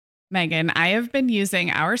Megan, I have been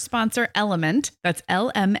using our sponsor Element, that's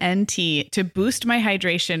LMNT, to boost my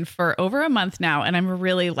hydration for over a month now, and I'm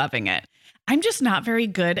really loving it. I'm just not very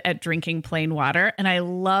good at drinking plain water, and I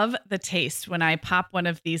love the taste when I pop one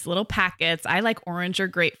of these little packets. I like orange or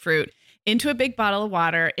grapefruit into a big bottle of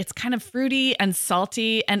water. It's kind of fruity and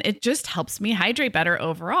salty, and it just helps me hydrate better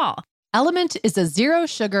overall. Element is a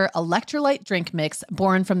zero-sugar electrolyte drink mix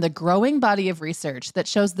born from the growing body of research that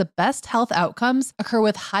shows the best health outcomes occur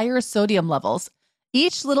with higher sodium levels.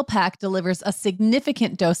 Each little pack delivers a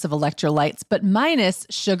significant dose of electrolytes, but minus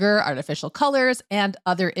sugar, artificial colors, and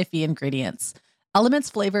other iffy ingredients. Element's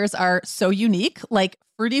flavors are so unique, like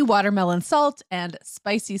fruity watermelon salt and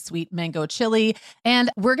spicy sweet mango chili. And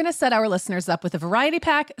we're going to set our listeners up with a variety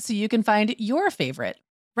pack so you can find your favorite.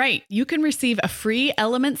 Right. You can receive a free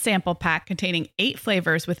Element sample pack containing 8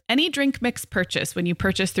 flavors with any drink mix purchase when you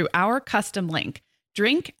purchase through our custom link,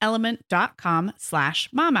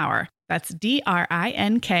 drinkelement.com/momhour. That's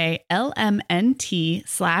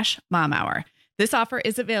DRINKLMNT/momhour. This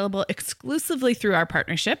is available exclusively through our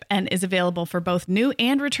partnership and is available for both new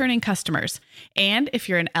and returning customers. And if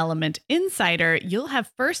you're an Element insider, you'll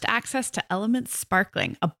have first access to Element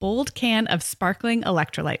Sparkling, a bold can of sparkling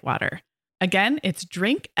electrolyte water. Again, it's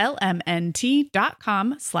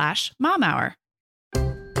drinklmnt.com/momhour.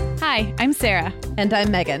 Hi, I'm Sarah. And I'm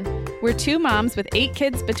Megan. We're 2 moms with 8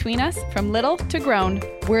 kids between us, from little to grown.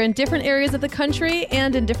 We're in different areas of the country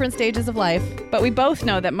and in different stages of life. But we both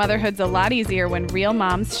know that motherhood's a lot easier when real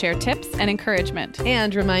moms share tips and encouragement.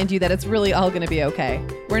 And remind you that it's really all going to be okay.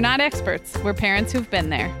 We're not experts. We're parents who've been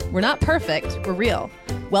there. We're not perfect. We're real.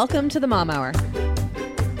 Welcome to the Mom Hour.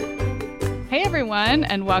 Hey, everyone,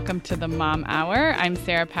 and welcome to the Mom Hour. I'm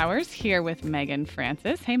Sarah Powers here with Megan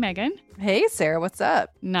Francis. Hey, Megan. Hey, Sarah. What's up?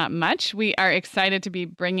 Not much. We are excited to be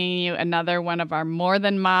bringing you another one of our More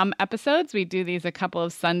Than Mom episodes. We do these a couple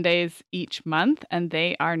of Sundays each month, and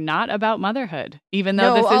they are not about motherhood, even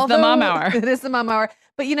though this is the Mom Hour. It is the Mom Hour.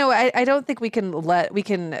 But, you know, I don't think we can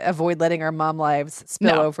avoid letting our mom lives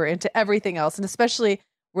spill over into everything else, and especially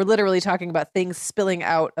we're literally talking about things spilling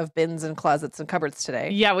out of bins and closets and cupboards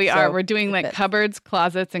today. Yeah, we are. We're doing like cupboards,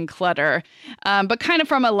 closets, and clutter, but kind of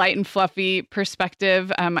from a light and fluffy perspective.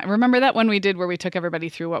 Remember that one we did where we took everybody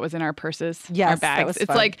through what was in our purses, our bags? That was fun.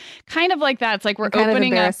 It's like kind of like that. It's like we're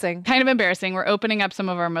opening up. Kind of embarrassing. We're opening up some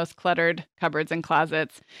of our most cluttered cupboards and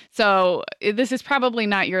closets. So this is probably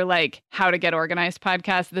not your like how to get organized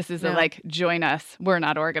podcast. This is a like join us. We're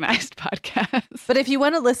not organized podcast. But if you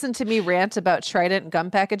want to listen to me rant about Trident gum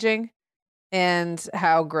packaging and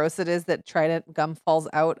how gross it is that Trident gum falls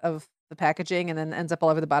out of the packaging and then ends up all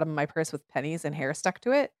over the bottom of my purse with pennies and hair stuck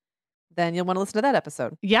to it, then you'll want to listen to that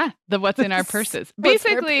episode. Yeah, the what's in our purses.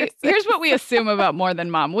 Basically, here's what we assume about More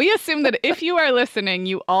Than Mom. We assume that if you are listening,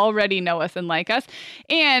 you already know us and like us.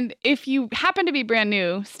 And if you happen to be brand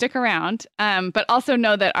new, stick around, but also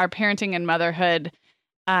know that our parenting and motherhood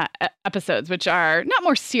episodes, which are not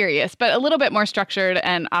more serious, but a little bit more structured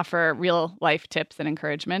and offer real life tips and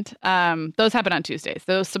encouragement. Those happen on Tuesdays.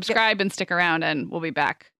 So subscribe and stick around, and we'll be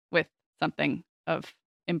back with something of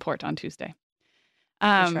import on Tuesday.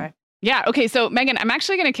 Yeah. Okay. So Megan, I'm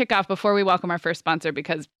actually going to kick off before we welcome our first sponsor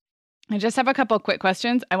because I just have a couple of quick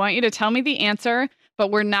questions. I want you to tell me the answer, but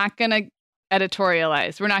we're not going to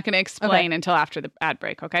editorialize. We're not going to explain until after the ad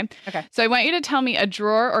break. Okay. So I want you to tell me a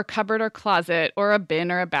drawer or cupboard or closet or a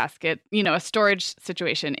bin or a basket, you know, a storage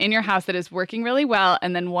situation in your house that is working really well,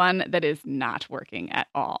 and then one that is not working at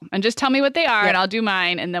all. And just tell me what they are and I'll do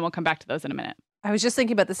mine, and then we'll come back to those in a minute. I was just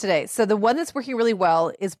thinking about this today. So the one that's working really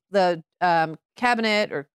well is the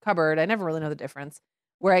cabinet or cupboard. I never really know the difference.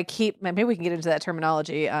 Where I keep, maybe we can get into that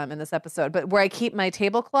terminology in this episode, but where I keep my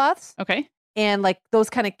tablecloths. Okay. And like those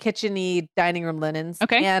kind of kitchen-y dining room linens.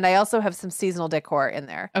 Okay. And I also have some seasonal decor in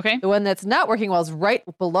there. Okay. The one that's not working well is right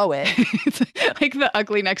below it. It's like the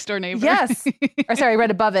ugly next door neighbor. Yes. Or sorry,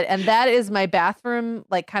 right above it. And that is my bathroom,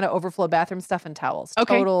 like kind of overflow bathroom stuff and towels.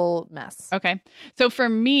 Okay. Total mess. Okay. So for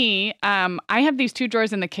me, I have these 2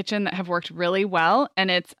 drawers in the kitchen that have worked really well.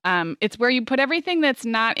 And it's where you put everything that's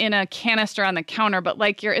not in a canister on the counter, but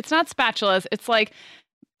like it's not spatulas. It's like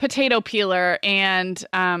potato peeler and,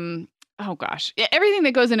 oh gosh, everything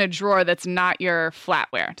that goes in a drawer that's not your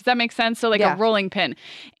flatware. Does that make sense? So like a rolling pin.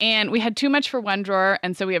 And we had too much for one drawer.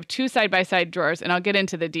 And so we have 2 side-by-side drawers. And I'll get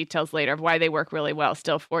into the details later of why they work really well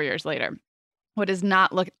still 4 years later. What is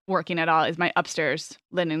not working at all is my upstairs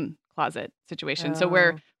linen closet situation. So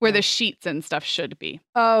where the sheets and stuff should be.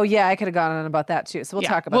 Oh yeah, I could have gone on about that too. So we'll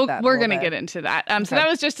talk about that. We're going to get into that. So that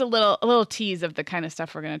was just a little tease of the kind of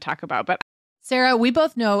stuff we're going to talk about. But Sarah, we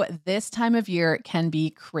both know this time of year can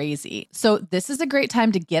be crazy. So this is a great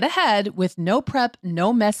time to get ahead with no prep,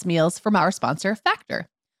 no mess meals from our sponsor, Factor.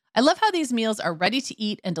 I love how these meals are ready to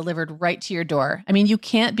eat and delivered right to your door. I mean, you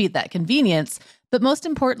can't beat that convenience, but most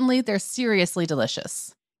importantly, they're seriously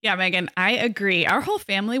delicious. Yeah, Megan, I agree. Our whole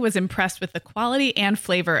family was impressed with the quality and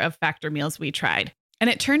flavor of Factor meals we tried.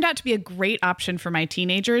 And it turned out to be a great option for my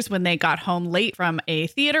teenagers when they got home late from a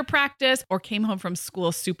theater practice or came home from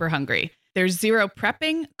school super hungry. There's zero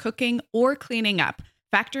prepping, cooking, or cleaning up.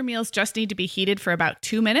 Factor meals just need to be heated for about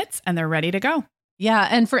 2 minutes and they're ready to go. Yeah,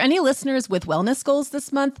 and for any listeners with wellness goals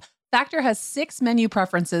this month, Factor has 6 menu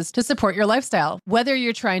preferences to support your lifestyle. Whether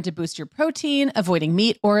you're trying to boost your protein, avoiding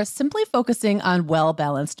meat, or simply focusing on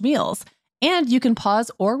well-balanced meals. And you can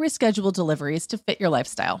pause or reschedule deliveries to fit your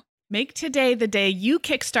lifestyle. Make today the day you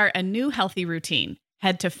kickstart a new healthy routine.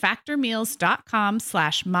 Head to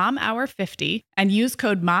factormeals.com/momhour50 and use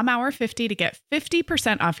code momhour50 to get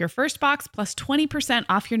 50% off your first box plus 20%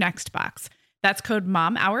 off your next box. That's code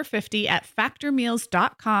momhour50 at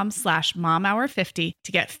factormeals.com/momhour50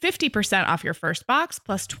 to get 50% off your first box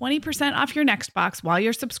plus 20% off your next box while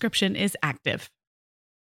your subscription is active.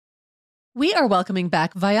 We are welcoming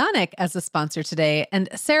back Vionic as a sponsor today. And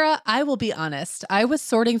Sarah, I will be honest, I was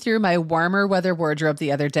sorting through my warmer weather wardrobe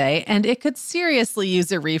the other day, and it could seriously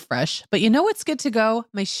use a refresh. But you know what's good to go?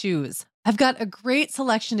 My shoes. I've got a great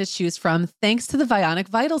selection to choose from thanks to the Vionic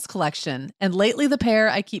Vitals collection. And lately, the pair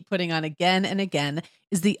I keep putting on again and again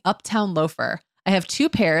is the Uptown Loafer. I have 2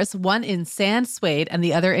 pairs, one in sand suede and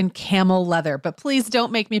the other in camel leather. But please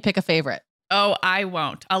don't make me pick a favorite. Oh, I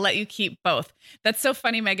won't. I'll let you keep both. That's so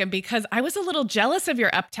funny, Megan, because I was a little jealous of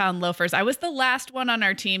your Uptown loafers. I was the last one on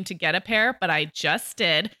our team to get a pair, but I just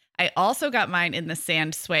did. I also got mine in the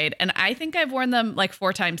sand suede, and I think I've worn them like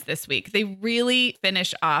 4 times this week. They really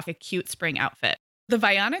finish off a cute spring outfit. The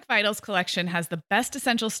Vionic Vitals collection has the best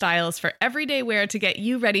essential styles for everyday wear to get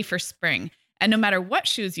you ready for spring. And no matter what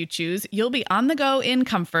shoes you choose, you'll be on the go in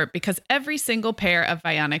comfort because every single pair of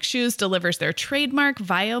Vionic shoes delivers their trademark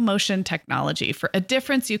VioMotion technology for a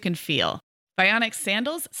difference you can feel. Vionic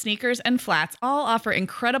sandals, sneakers, and flats all offer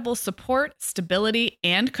incredible support, stability,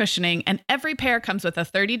 and cushioning, and every pair comes with a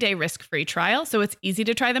 30-day risk-free trial, so it's easy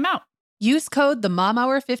to try them out. Use code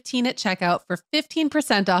TheMomHour15 at checkout for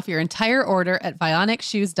 15% off your entire order at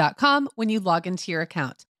VionicShoes.com when you log into your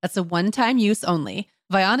account. That's a one-time use only.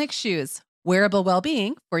 Vionic Shoes. Wearable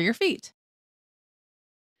well-being for your feet.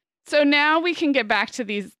 So now we can get back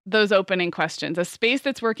to those opening questions. A space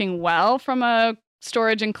that's working well from a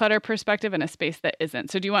storage and clutter perspective and a space that isn't.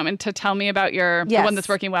 So do you want me to tell me about the one that's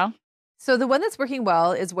working well? So the one that's working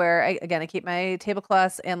well is where I keep my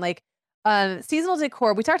tablecloths and seasonal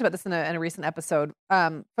decor. We talked about this in a recent episode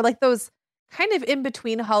for like those kind of in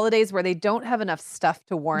between holidays where they don't have enough stuff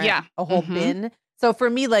to warrant a whole bin. So for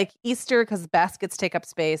me, like Easter, because baskets take up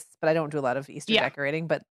space, but I don't do a lot of Easter decorating,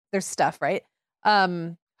 but there's stuff, right?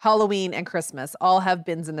 Halloween and Christmas all have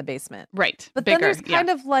bins in the basement. Right. But then there's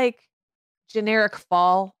kind of like generic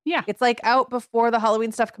fall. Yeah. It's like out before the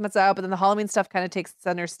Halloween stuff comes out, but then the Halloween stuff kind of takes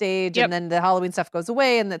center stage and then the Halloween stuff goes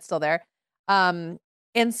away and it's still there. And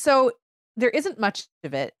so there isn't much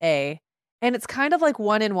of it, and it's kind of like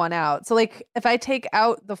one in, one out. So like if I take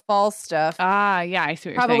out the fall stuff, I see what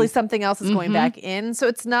you're probably saying. something else is going back in. So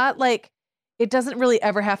it's not like it doesn't really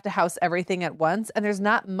ever have to house everything at once. And there's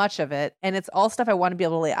not much of it. And it's all stuff I want to be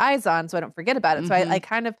able to lay eyes on so I don't forget about it. So I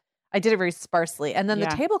did it very sparsely. And then the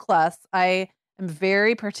tablecloths, I am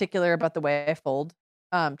very particular about the way I fold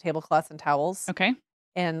tablecloths and towels. Okay.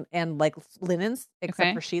 And like linens,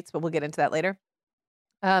 except for sheets, but we'll get into that later.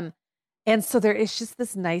 And so there is just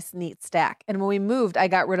this nice, neat stack. And when we moved, I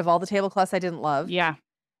got rid of all the tablecloths I didn't love. Yeah.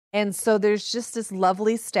 And so there's just this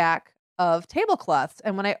lovely stack of tablecloths.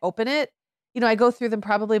 And when I open it, I go through them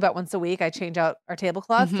probably about once a week. I change out our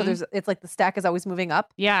tablecloths. So it's like the stack is always moving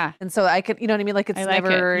up. Yeah. And so I could, you know what I mean? Like it's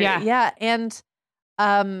never. Yeah. And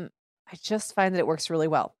I just find that it works really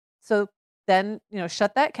well. So then,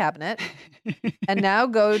 shut that cabinet and now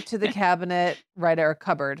go to the cabinet right at our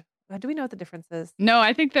cupboard. Do we know what the difference is? No,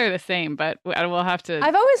 I think they're the same, but we'll have to.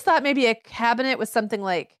 I've always thought maybe a cabinet was something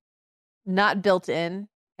like not built in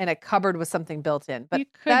and a cupboard was something built in. But you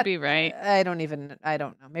could be right. I don't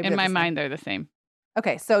know. Maybe in my mind, they're the same.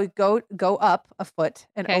 Okay, so go up a foot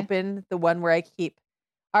and open the one where I keep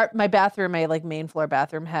my bathroom. My main floor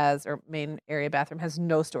bathroom main area bathroom has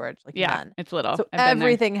no storage. None. It's little. So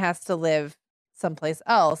everything has to live someplace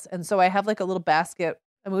else. And so I have like a little basket,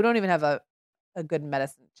 and we don't even have a good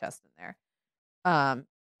medicine chest in there.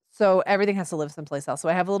 So everything has to live someplace else. So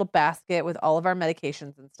I have a little basket with all of our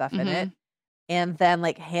medications and stuff in it. And then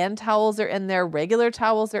hand towels are in there, regular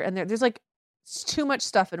towels are in there. There's it's too much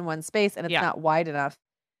stuff in one space, and it's not wide enough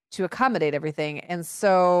to accommodate everything. And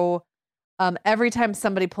so every time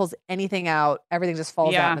somebody pulls anything out, everything just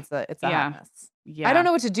falls out, and it's a hot mess. Yeah. I don't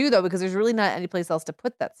know what to do, though, because there's really not any place else to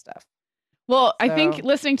put that stuff. Well, I think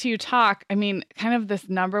listening to you talk, I mean, kind of this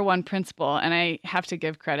number one principle, and I have to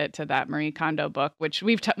give credit to that Marie Kondo book, which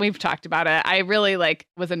we've talked about it. I really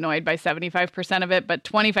was annoyed by 75% of it, but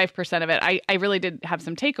 25% of it, I really did have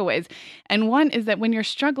some takeaways. And one is that when you're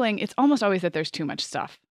struggling, it's almost always that there's too much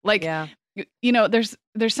stuff.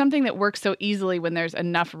 There's something that works so easily when there's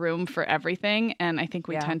enough room for everything, and I think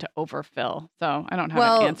we tend to overfill. So I don't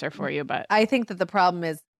have an answer for you, but I think that the problem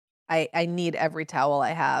is I need every towel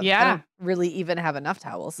I have. Yeah. I don't really even have enough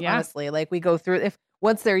towels, honestly. Like we go through,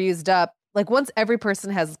 once they're used up, like once every person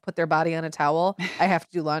has put their body on a towel, I have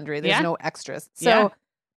to do laundry. There's no extras. So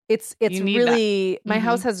it's really, my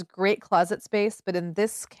house has great closet space, but in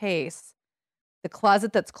this case, the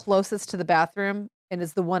closet that's closest to the bathroom and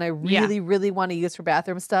is the one I really, really want to use for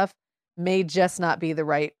bathroom stuff may just not be the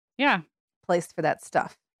right place for that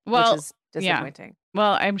stuff, which is disappointing.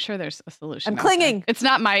 Well, I'm sure there's a solution. I'm clinging. It's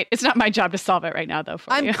not my job to solve it right now, though.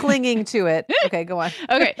 I'm clinging to it. Okay, go on.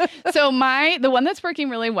 Okay, so the one that's working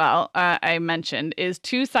really well, I mentioned, is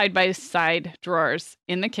 2 side-by-side drawers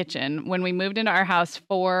in the kitchen. When we moved into our house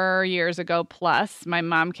 4 years ago plus, my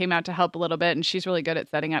mom came out to help a little bit, and she's really good at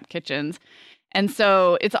setting up kitchens. And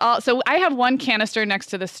so so I have one canister next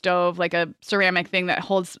to the stove, like a ceramic thing that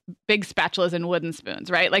holds big spatulas and wooden spoons,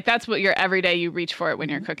 right? Like that's what everyday you reach for it when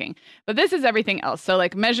you're cooking. But this is everything else. So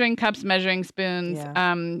like measuring cups, measuring spoons,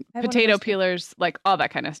 potato peelers, like all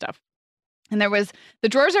that kind of stuff. And the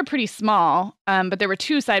drawers are pretty small, but there were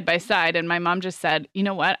 2 side by side. And my mom just said, you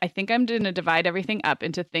know what? I think I'm going to divide everything up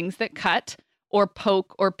into things that cut or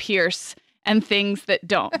poke or pierce and things that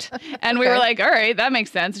don't. And we were like, all right, that makes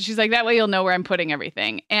sense. And she's like, that way you'll know where I'm putting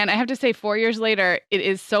everything. And I have to say, 4 years later, it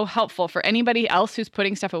is so helpful for anybody else who's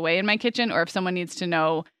putting stuff away in my kitchen, or if someone needs to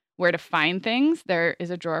know where to find things, there is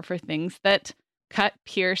a drawer for things that cut,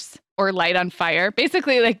 pierce, or light on fire.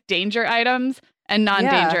 Basically like danger items and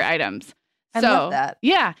non-danger items. I love that.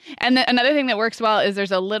 Yeah. And another thing that works well is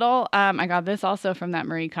there's a little, I got this also from that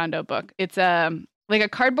Marie Kondo book. It's like a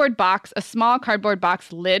cardboard box, a small cardboard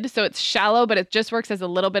box lid. So it's shallow, but it just works as a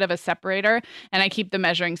little bit of a separator. And I keep the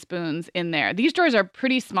measuring spoons in there. These drawers are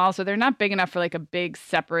pretty small, so they're not big enough for like a big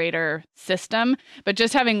separator system. But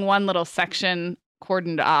just having one little section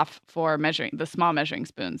cordoned off for measuring the small measuring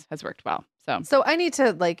spoons has worked well. So I need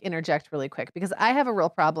to like interject really quick because I have a real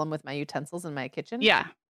problem with my utensils in my kitchen. Yeah.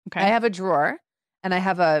 Okay. I have a drawer and I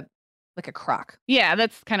have a crock. Yeah,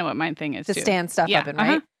 that's kind of what my thing is to too. Stand stuff up in,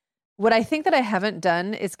 right? What I think that I haven't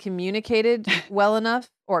done is communicated well enough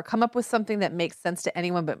or come up with something that makes sense to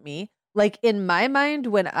anyone but me. Like in my mind,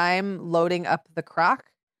 when I'm loading up the crock,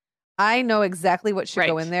 I know exactly what should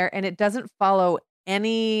go in there, and it doesn't follow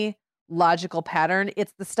any logical pattern.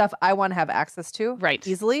 It's the stuff I want to have access to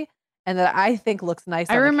easily, and that I think looks nice.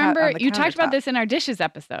 I remember you talked about this in our dishes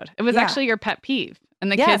episode. It was actually your pet peeve,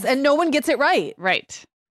 and the kids, and no one gets it right. Right.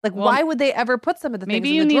 Like, why would they ever put some of the things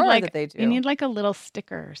in the drawer that they do? You need like a little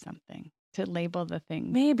sticker or something to label the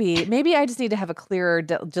things. Maybe I just need to have a clearer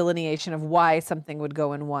delineation of why something would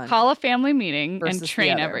go in one. Call a family meeting and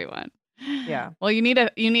train everyone. Yeah. Well, you need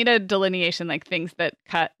a delineation, like things that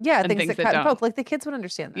cut. Yeah, and things that cut don't. And poke. Like the kids would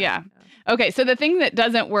understand that. Yeah. Okay, so the thing that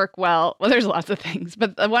doesn't work well, there's lots of things,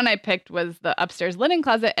 but the one I picked was the upstairs linen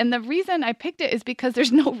closet. And the reason I picked it is because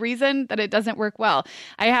there's no reason that it doesn't work well.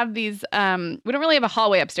 I have these, we don't really have a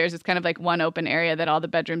hallway upstairs. It's kind of like one open area that all the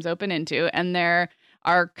bedrooms open into. And there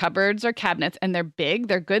are cupboards or cabinets, and they're big.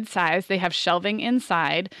 They're good size. They have shelving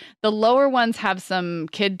inside. The lower ones have some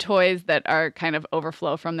kid toys that are kind of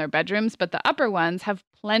overflow from their bedrooms, but the upper ones have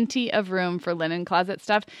plenty of room for linen closet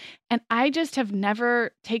stuff. And I just have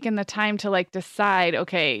never taken the time to like decide,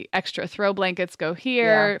 okay, extra throw blankets go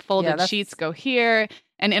here, folded sheets go here.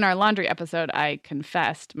 And in our laundry episode, I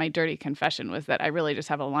confessed, my dirty confession was that I really just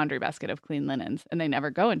have a laundry basket of clean linens and they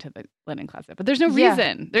never go into the linen closet. But there's no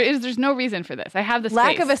reason. There's no reason for this. I have the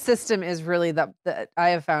lack space. of a system is really that I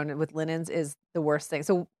have found with linens is the worst thing.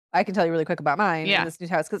 So I can tell you really quick about mine in this new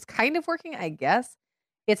house because it's kind of working, I guess.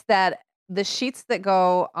 It's that the sheets that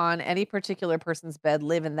go on any particular person's bed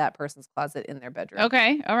live in that person's closet in their bedroom.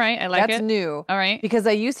 Okay. All right. I like it. That's new. All right. Because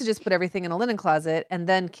I used to just put everything in a linen closet and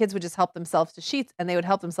then kids would just help themselves to sheets and they would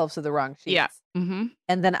help themselves to the wrong sheets. Yeah. Mm-hmm.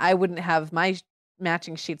 And then I wouldn't have my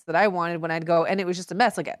matching sheets that I wanted when I'd go, and it was just a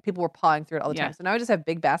mess. Like people were pawing through it all the time. So now I just have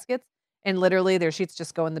big baskets and literally their sheets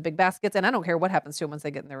just go in the big baskets and I don't care what happens to them once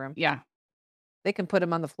they get in their room. Yeah. They can put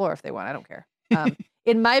them on the floor if they want. I don't care.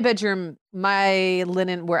 In my bedroom, my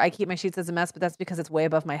linen where I keep my sheets is a mess, but that's because it's way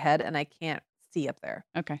above my head and I can't see up there.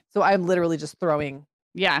 Okay. So I'm literally just throwing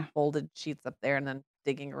Yeah. folded sheets up there and then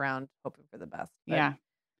digging around, hoping for the best. But Yeah.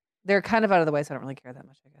 they're kind of out of the way, so I don't really care that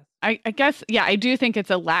much, I guess. I guess, yeah, I do think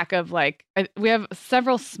it's a lack of like, we have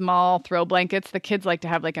several small throw blankets. The kids like to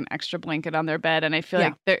have like an extra blanket on their bed. And I feel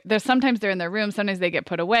like there's sometimes they're in their room. Sometimes they get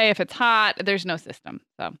put away. If it's hot, there's no system.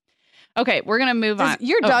 So, okay, we're going to move on.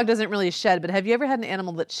 Your dog doesn't really shed, but have you ever had an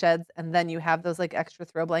animal that sheds and then you have those like extra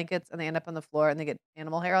throw blankets and they end up on the floor and they get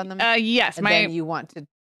animal hair on them? Yes. And then you want to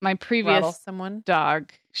my previous someone?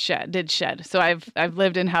 Dog did shed. So I've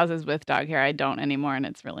lived in houses with dog hair. I don't anymore. And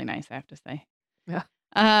it's really nice, I have to say. Yeah.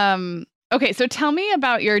 Okay, so tell me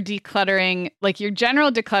about your decluttering, like your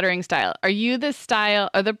general decluttering style. Are you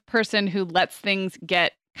the person who lets things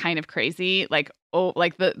get kind of crazy, like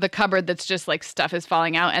the cupboard that's just like stuff is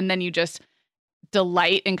falling out, and then you just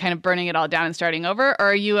delight in kind of burning it all down and starting over? Or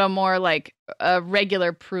are you a more like a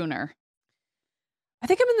regular pruner? I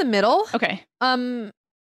think I'm in the middle. Okay.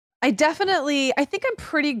 I think I'm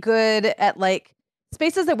pretty good at like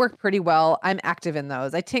spaces that work pretty well. I'm active in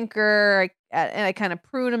those. I tinker and I kind of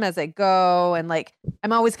prune them as I go. And like,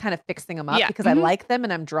 I'm always kind of fixing them up because I like them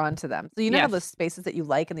and I'm drawn to them. So you know how those spaces that you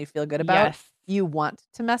like and you feel good about, you want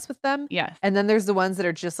to mess with them. Yes. And then there's the ones that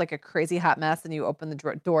are just like a crazy hot mess and you open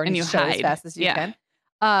the door and you shut as fast as you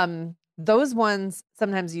can. Those ones,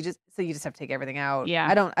 sometimes you just have to take everything out. Yeah.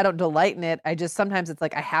 I don't delight in it. Sometimes it's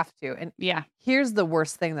like I have to. And here's the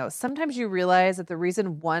worst thing though. Sometimes you realize that the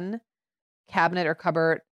reason one cabinet or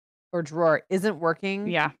cupboard or drawer isn't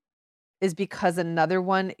working is because another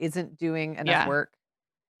one isn't doing enough work.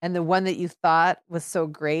 And the one that you thought was so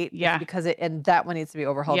great is because and that one needs to be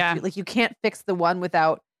overhauled too. Like you can't fix the one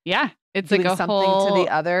without it's doing like something to the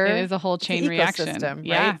other. It is a whole chain reaction.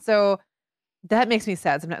 Right? So that makes me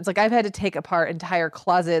sad sometimes. Like I've had to take apart entire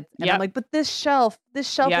closets and I'm like, but this shelf is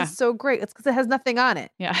so great. It's because it has nothing on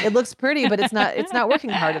it. Yeah. It looks pretty, but it's not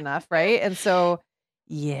working hard enough, right? And so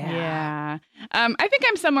I think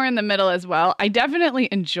I'm somewhere in the middle as well. I definitely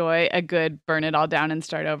enjoy a good burn it all down and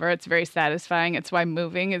start over. It's very satisfying. It's why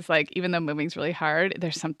moving is like, even though moving's really hard,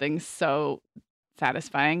 there's something so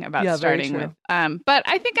satisfying about starting with. But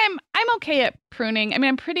I think I'm okay at pruning. I mean,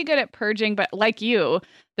 I'm pretty good at purging, but like you,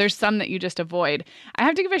 there's some that you just avoid. I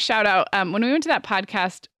have to give a shout out. When we went to that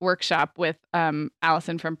podcast workshop with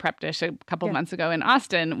Allison from Prep Dish a couple months ago in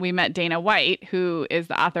Austin, we met Dana White, who is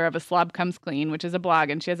the author of A Slob Comes Clean, which is a blog,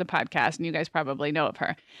 and she has a podcast, and you guys probably know of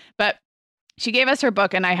her. But she gave us her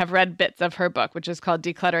book, and I have read bits of her book, which is called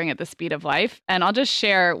Decluttering at the Speed of Life. And I'll just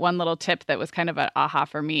share one little tip that was kind of an aha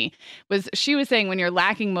for me. She was saying when you're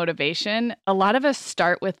lacking motivation, a lot of us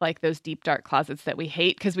start with like those deep, dark closets that we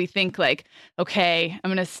hate because we think like, okay, I'm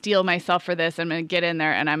going to steel myself for this. I'm going to get in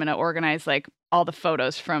there and I'm going to organize like all the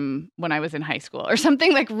photos from when I was in high school or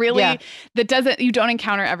something like really that you don't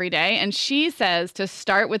encounter every day. And she says to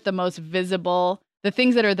start with the most visible, the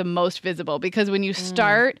things that are the most visible, because when you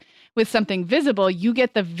start with something visible, you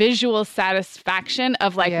get the visual satisfaction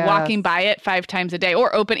of like walking by it 5 times a day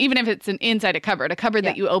or open, even if it's inside a cupboard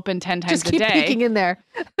that you open 10 times just a day. Just keep peeking in there.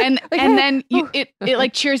 And and then it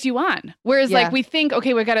like cheers you on. Whereas like we think,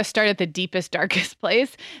 okay, we've got to start at the deepest, darkest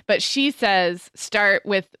place. But she says, start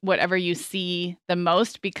with whatever you see the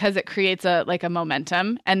most because it creates a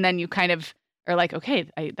momentum. And then you kind of are like, okay,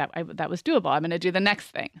 that was doable. I'm going to do the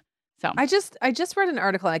next thing. So I just read an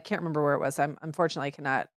article and I can't remember where it was. Unfortunately I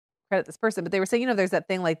cannot credit this person, but they were saying, there's that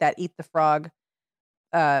thing like that, eat the frog.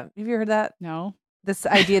 Have you heard that? No. This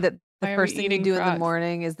idea that the first thing you do in the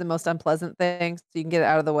morning is the most unpleasant thing so you can get it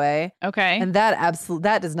out of the way. Okay. And that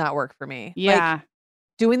does not work for me. Yeah. Like,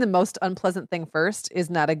 doing the most unpleasant thing first is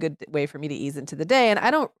not a good way for me to ease into the day. And I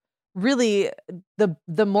don't really,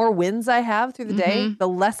 the more wins I have through the day, the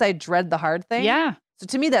less I dread the hard thing. Yeah. So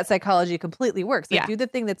to me, that psychology completely works. Like do the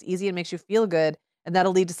thing that's easy and makes you feel good. And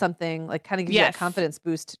that'll lead to something like kind of gives you that confidence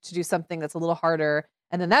boost to do something that's a little harder.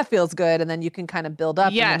 And then that feels good. And then you can kind of build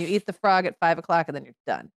up. And then you eat the frog at 5 o'clock and then you're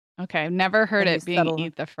done. Okay. Never heard it being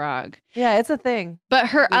eat the frog. Yeah, it's a thing. But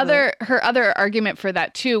her other argument for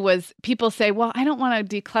that too was people say, well, I don't want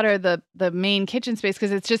to declutter the main kitchen space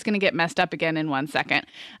because it's just going to get messed up again in 1 second,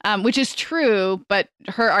 which is true. But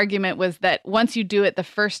her argument was that once you do it the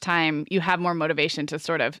first time, you have more motivation to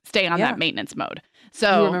sort of stay on that maintenance mode.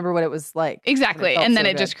 So you remember what it was like. Exactly. And then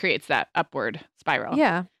it just creates that upward spiral.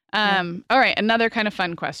 Yeah. All right. Another kind of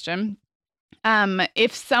fun question.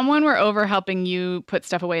 If someone were over helping you put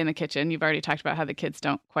stuff away in the kitchen, you've already talked about how the kids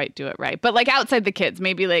don't quite do it right, but like outside the kids,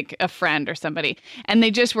 maybe like a friend or somebody, and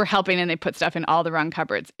they just were helping and they put stuff in all the wrong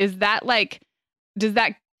cupboards. Is that like, does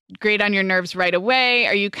that grate on your nerves right away?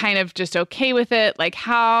 Are you kind of just okay with it? Like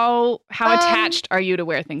how attached are you to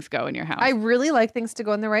where things go in your house? I really like things to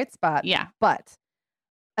go in the right spot. Yeah.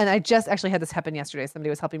 And I just actually had this happen yesterday. Somebody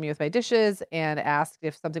was helping me with my dishes and asked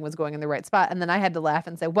if something was going in the right spot. And then I had to laugh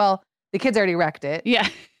and say, well, the kids already wrecked it. Yeah.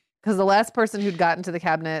 Because the last person who'd gotten to the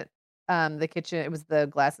cabinet, the kitchen, it was the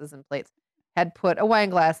glasses and plates, had put a wine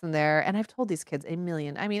glass in there. And I've told these kids a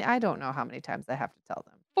million. I mean, I don't know how many times I have to tell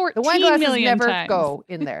them. 14 the wine glasses million never times. go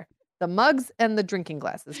in there. The mugs and the drinking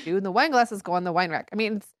glasses do. And the wine glasses go on the wine rack. I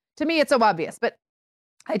mean, to me, it's so obvious. But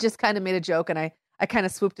I just kind of made a joke and I kind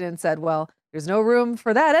of swooped in and said, well, there's no room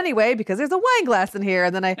for that anyway, because there's a wine glass in here.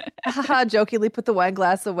 And then I jokingly put the wine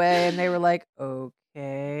glass away and they were like,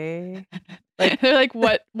 okay. They're like,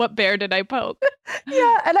 what bear did I poke?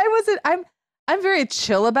 Yeah. And I'm very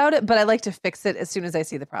chill about it, but I like to fix it as soon as I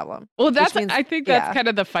see the problem. Well, I think that's kind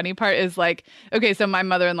of the funny part is like, okay, so my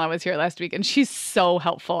mother-in-law was here last week and she's so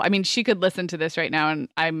helpful. I mean, she could listen to this right now and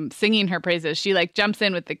I'm singing her praises. She like jumps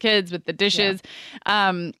in with the kids, with the dishes.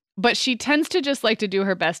 Yeah. But she tends to just like to do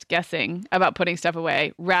her best guessing about putting stuff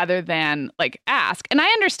away rather than like ask. And I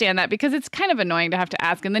understand that because it's kind of annoying to have to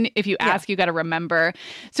ask. And then if you ask, you got to remember.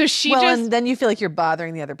 So and then you feel like you're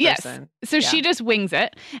bothering the other person. Yes. So she just wings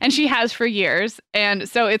it and she has for years. And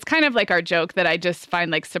so it's kind of like our joke that I just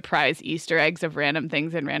find like surprise Easter eggs of random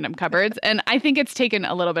things in random cupboards. And I think it's taken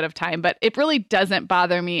a little bit of time, but it really doesn't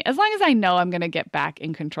bother me. As long as I know I'm going to get back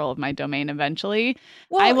in control of my domain eventually,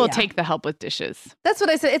 I will take the help with dishes. That's what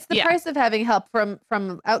I said. It's the price of having help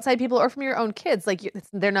from outside people or from your own kids. Like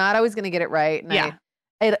they're not always going to get it right.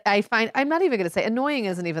 And I find, I'm not even going to say annoying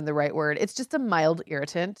isn't even the right word. It's just a mild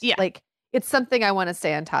irritant. Yeah. Like it's something I want to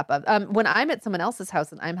stay on top of. When I'm at someone else's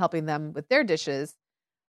house and I'm helping them with their dishes,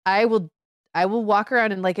 I will walk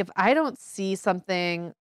around and like, if I don't see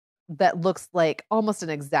something that looks like almost an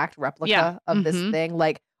exact replica of this thing,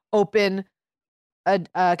 like open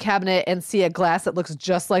a cabinet and see a glass that looks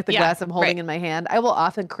just like the glass I'm holding in my hand, I will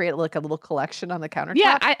often create like a little collection on the countertop.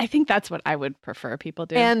 Yeah, I think that's what I would prefer people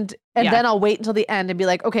do. And then I'll wait until the end and be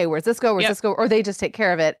like, okay, where's this go? Where's this go? Or they just take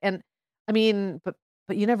care of it. And I mean, but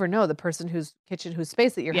you never know. The person whose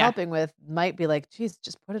space that you're helping with might be like, geez,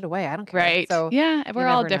 just put it away. I don't care. Right. So yeah, we're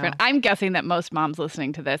all different. I'm guessing that most moms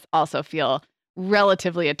listening to this also feel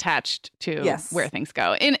relatively attached to where things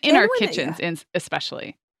go in our kitchens,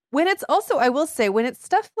 especially. When it's also, I will say, when it's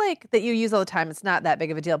stuff like that you use all the time, it's not that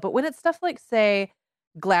big of a deal. But when it's stuff like, say,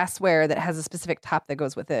 glassware that has a specific top that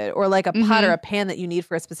goes with it, or like a pot or a pan that you need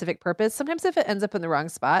for a specific purpose, sometimes if it ends up in the wrong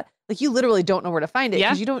spot, like you literally don't know where to find it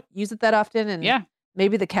because you don't use it that often. And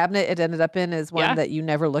maybe the cabinet it ended up in is one that you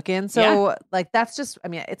never look in. So like, that's just, I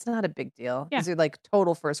mean, it's not a big deal. These are like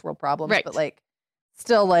total first world problems. Right. But like,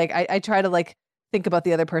 still like, I try to like think about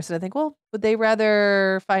the other person and think, well, would they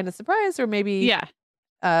rather find a surprise or maybe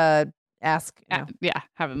ask,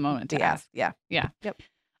 have a moment to ask. Yeah. Yep.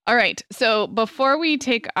 All right. So before we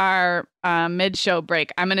take our mid-show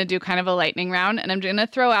break, I'm going to do kind of a lightning round and I'm going to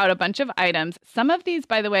throw out a bunch of items. Some of these,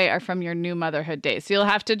 by the way, are from your new motherhood days. So you'll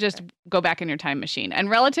have to just go back in your time machine. And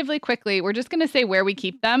relatively quickly, we're just going to say where we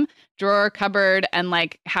keep them, drawer, cupboard, and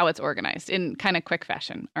like how it's organized in kind of quick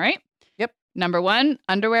fashion. All right. Yep. Number 1,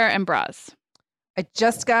 underwear and bras. I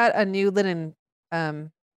just got a new linen,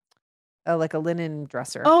 like a linen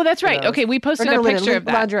dresser. Oh, that's right. Okay, we posted a picture of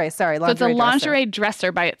that. Lingerie, sorry. So it's a lingerie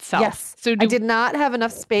dresser by itself. Yes. So I did not have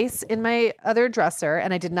enough space in my other dresser,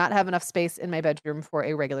 and I did not have enough space in my bedroom for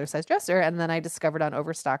a regular size dresser. And then I discovered on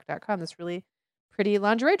Overstock.com this really pretty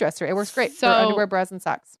lingerie dresser. It works great for underwear, bras, and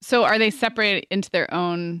socks. So are they separated into their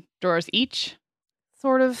own drawers each?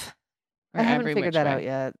 Sort of. I haven't figured that out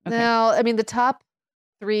yet. Okay. No, I mean, the top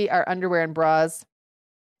 3 are underwear and bras,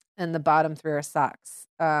 and the bottom 3 are socks,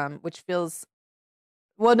 which feels...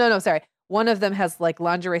 Well, no, sorry. One of them has like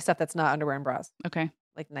lingerie stuff that's not underwear and bras. Okay.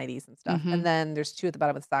 Like nighties and stuff. And then there's 2 at the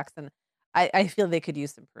bottom with socks, and I feel they could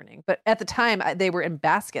use some pruning. But at the time, they were in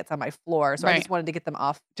baskets on my floor, so I just wanted to get them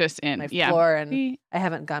off my floor, and I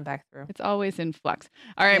haven't gone back through. It's always in flux.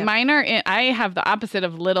 All right, mine are I have the opposite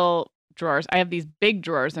of little drawers. I have these big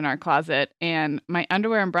drawers in our closet, and my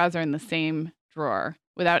underwear and bras are in the same drawer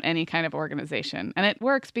without any kind of organization. And it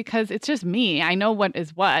works because it's just me. I know what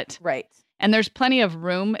is what. Right. And there's plenty of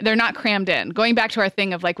room. They're not crammed in. Going back to our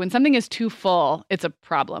thing of like when something is too full, it's a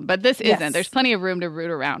problem. But this isn't. There's plenty of room to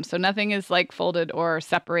root around. So nothing is like folded or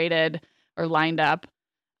separated or lined up.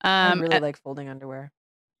 I really like folding underwear.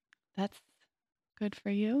 That's good for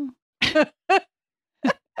you.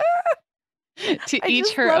 To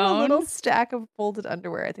each her own. A little stack of folded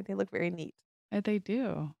underwear. I think they look very neat. They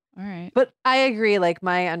do. All right. But I agree. Like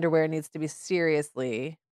my underwear needs to be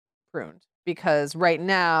seriously pruned. because right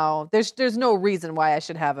now there's no reason why I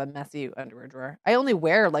should have a messy underwear drawer. I only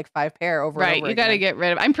wear like 5 pair over and over You got to get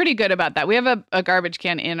rid of. I'm pretty good about that. We have a garbage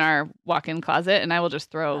can in our walk-in closet, and I will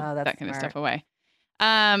just throw that kind of stuff away.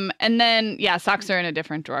 And then socks are in a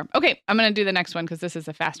different drawer. Okay, I'm gonna do the next one because this is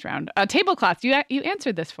a fast round. Tablecloths. You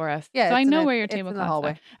answered this for us. Yeah, so I know where your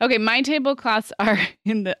tablecloths are. Okay, my tablecloths are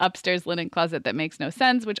in the upstairs linen closet. That makes no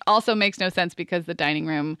sense. Which also makes no sense because the dining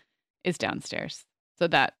room is downstairs. So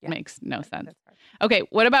that makes no sense. Okay,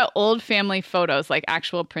 what about old family photos, like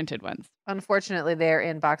actual printed ones? Unfortunately, they're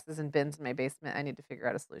in boxes and bins in my basement. I need to figure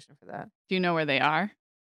out a solution for that. Do you know where they are?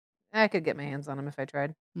 I could get my hands on them if I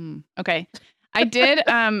tried. Okay. I did.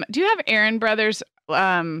 Do you have Aaron Brothers,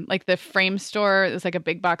 like the frame store? It's like a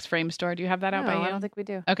big box frame store. Do you have that out by you? I don't think we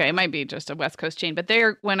do. Okay, it might be just a West Coast chain, but they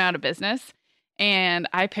went out of business. And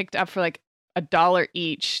I picked up for like $1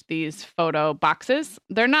 each these photo boxes.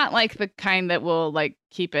 They're not like the kind that will like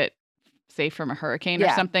keep it safe from a hurricane or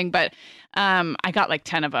something, but I got like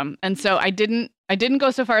 10 of them. And so I didn't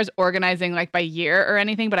go so far as organizing like by year or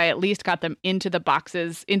anything, but I at least got them into the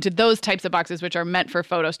boxes, into those types of boxes, which are meant for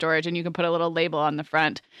photo storage. And you can put a little label on the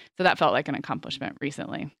front. So that felt like an accomplishment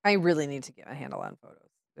recently. I really need to get a handle on photos.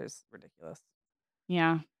 It's ridiculous.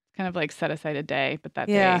 Yeah. Kind of like set aside a day, but that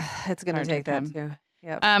day. It's going to take that too.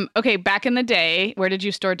 Yep. Okay. Back in the day, where did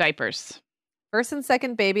you store diapers? First and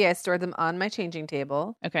second baby, I stored them on my changing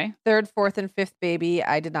table. Okay. Third, fourth, and fifth baby,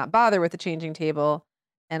 I did not bother with the changing table.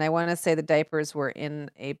 And I want to say the diapers were in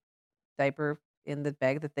a diaper in the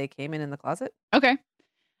bag that they came in the closet. Okay.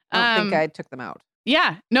 I don't think I took them out.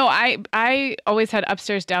 Yeah. No, I always had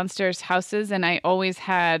upstairs, downstairs houses, and I always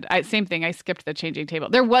had, same thing, I skipped the changing table.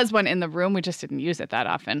 There was one in the room, we just didn't use it that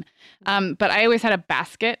often. But I always had a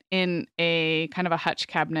basket in a kind of a hutch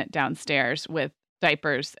cabinet downstairs with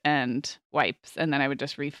diapers and wipes, and then I would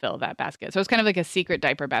just refill that basket. So it's kind of like a secret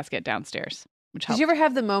diaper basket downstairs, which helped. Did you ever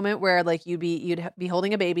have the moment where like you'd be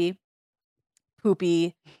holding a baby,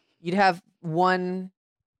 poopy, you'd have one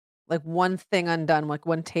thing undone, like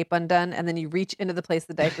one tape undone, and then you reach into the place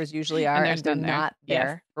the diapers usually are, and they're not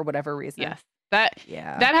there for whatever reason. Yes, that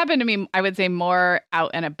happened to me. I would say more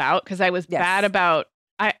out and about because I was bad about.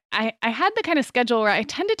 I had the kind of schedule where I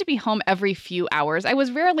tended to be home every few hours. I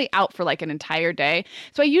was rarely out for like an entire day.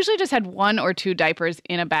 So I usually just had 1 or 2 diapers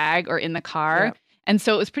in a bag or in the car. Yep. And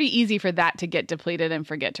so it was pretty easy for that to get depleted and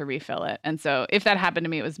forget to refill it. And so if that happened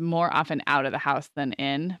to me, it was more often out of the house than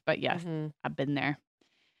in. But yes, I've been there.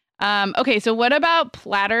 Okay, so what about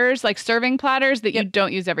platters, like serving platters that you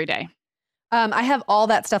don't use every day? I have all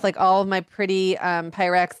that stuff, like all of my pretty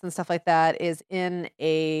Pyrex and stuff like that is in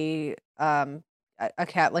a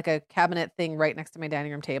cabinet thing right next to my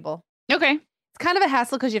dining room table. Okay. It's kind of a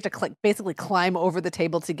hassle because you have to basically climb over the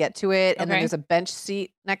table to get to it. And then there's a bench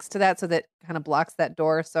seat next to that. So that kind of blocks that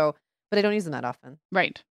door. So, but I don't use them that often.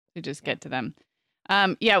 Right. You just get to them.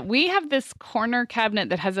 We have this corner cabinet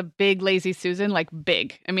that has a big Lazy Susan, like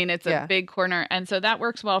big. I mean, it's a big corner. And so that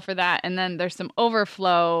works well for that. And then there's some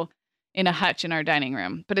overflow in a hutch in our dining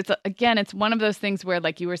room. But it's one of those things where,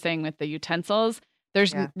 like you were saying with the utensils,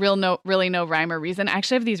 there's really no rhyme or reason. I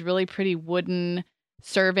actually have these really pretty wooden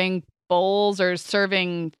serving bowls or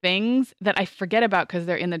serving things that I forget about because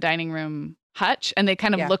they're in the dining room hutch and they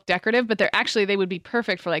kind of look decorative, but they would be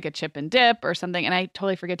perfect for like a chip and dip or something. And I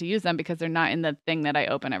totally forget to use them because they're not in the thing that I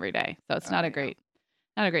open every day. So it's not a great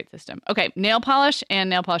system. Okay. Nail polish and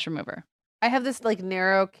nail polish remover. I have this like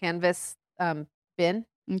narrow canvas bin.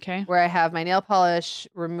 Okay. Where I have my nail polish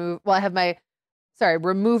I have my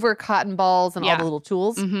remover cotton balls and all the little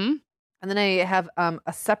tools. Mm-hmm. And then I have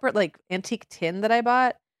a separate like antique tin that I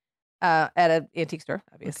bought at an antique store,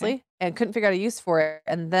 obviously, and couldn't figure out a use for it.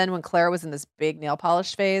 And then when Clara was in this big nail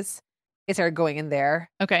polish phase, it started going in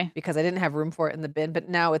there. Okay. Because I didn't have room for it in the bin. But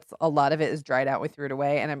now a lot of it is dried out. We threw it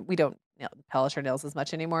away. And we don't polish our nails as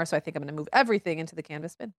much anymore. So I think I'm going to move everything into the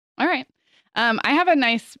canvas bin. All right. I have a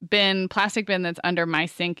nice plastic bin that's under my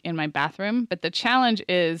sink in my bathroom. But the challenge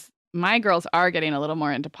is my girls are getting a little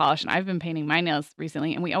more into polish, and I've been painting my nails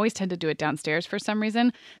recently, and we always tend to do it downstairs for some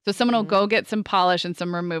reason. So someone will go get some polish and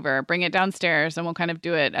some remover, bring it downstairs, and we'll kind of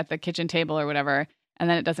do it at the kitchen table or whatever, and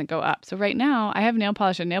then it doesn't go up. So right now, I have nail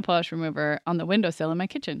polish and nail polish remover on the windowsill in my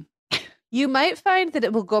kitchen. You might find that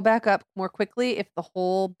it will go back up more quickly if the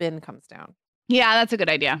whole bin comes down. Yeah, that's a good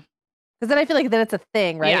idea. Because then I feel like then it's a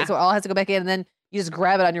thing, right? Yeah. So it all has to go back in, and then you just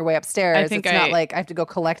grab it on your way upstairs. It's not like I have to go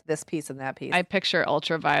collect this piece and that piece. I picture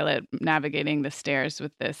Ultraviolet navigating the stairs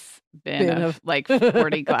with this bin of like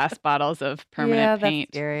 40 glass bottles of permanent paint.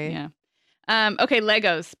 That's scary. Yeah. Okay,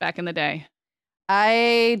 Legos back in the day.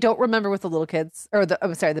 I don't remember with the little kids or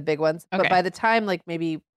the big ones. Okay. But by the time like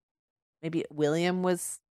maybe William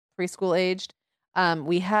was preschool aged.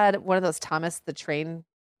 We had one of those Thomas the Train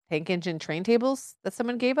tank engine train tables that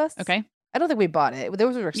someone gave us. Okay. I don't think we bought it.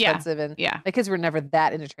 Those were expensive, and Yeah. my kids were never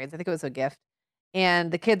that into trains. I think it was a gift,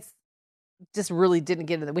 and the kids just really didn't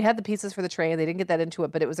get into it. We had the pieces for the train. They didn't get that into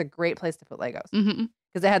it, but it was a great place to put Legos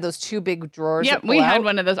because they had those 2 big drawers. Yep, we had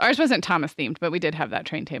one of those. Ours wasn't Thomas themed, but we did have that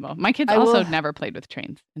train table. My kids also never played with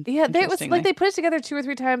trains. Yeah, it was like they put it together 2 or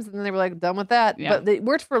 3 times, and then they were like done with that. Yeah. But it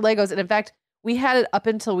worked for Legos, and in fact, we had it up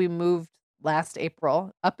until we moved last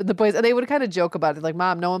April up in the boys, and they would kind of joke about it, like,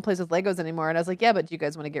 "Mom, no one plays with Legos anymore." And I was like, "Yeah, but do you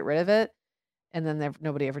guys want to get rid of it?" And then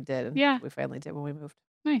nobody ever did. And we finally did when we moved.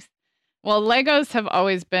 Nice. Well, Legos have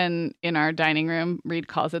always been in our dining room. Reed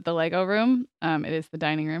calls it the Lego room. It is the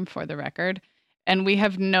dining room, for the record. And we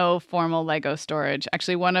have no formal Lego storage.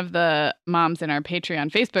 Actually, one of the moms in our Patreon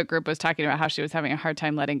Facebook group was talking about how she was having a hard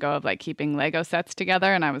time letting go of like keeping Lego sets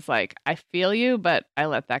together. And I was like, I feel you, but I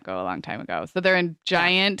let that go a long time ago. So they're in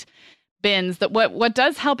giant bins. That what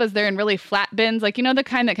does help is they're in really flat bins, like, you know, the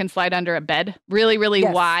kind that can slide under a bed, really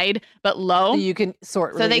wide but low, so you can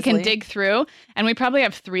sort really so they easily. Can dig through. And we probably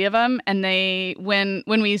have 3 of them, and they when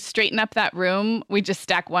we straighten up that room, we just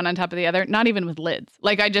stack one on top of the other, not even with lids.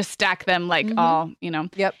 Like, I just stack them like all, you know.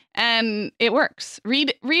 Yep. And it works.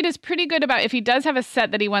 Reed is pretty good about, if he does have a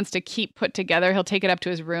set that he wants to keep put together, he'll take it up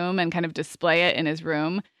to his room and kind of display it in his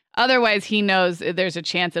room. Otherwise, he knows there's a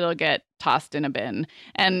chance it'll get tossed in a bin.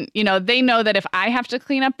 And, you know, they know that if I have to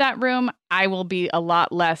clean up that room, I will be a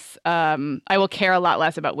lot less, I will care a lot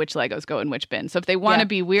less about which Legos go in which bin. So if they want to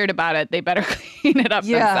be weird about it, they better clean it up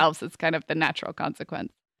themselves. It's kind of the natural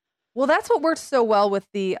consequence. Well, that's what works so well with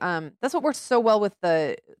the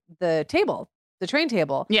table, the train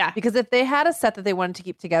table. Yeah. Because if they had a set that they wanted to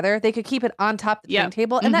keep together, they could keep it on top of the train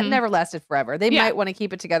table, and that never lasted forever. They might want to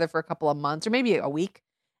keep it together for a couple of months or maybe a week.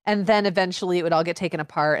 And then eventually it would all get taken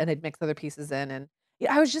apart and they'd mix other pieces in. And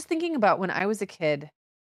I was just thinking about when I was a kid,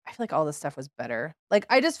 I feel like all this stuff was better. Like,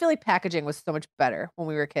 I just feel like packaging was so much better when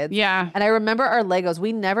we were kids. Yeah. And I remember our Legos,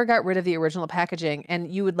 we never got rid of the original packaging,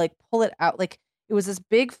 and you would like pull it out. Like, it was this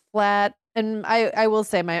big flat. And I will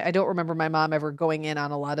say I don't remember my mom ever going in on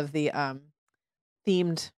a lot of the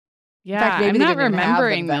themed. Yeah, in fact, maybe I'm not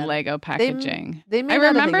remembering the Lego packaging. I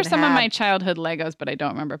remember some of my childhood Legos, but I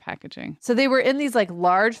don't remember packaging. So they were in these like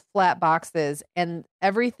large flat boxes and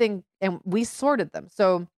everything, and we sorted them.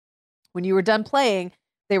 So when you were done playing,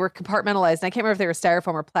 they were compartmentalized. And I can't remember if they were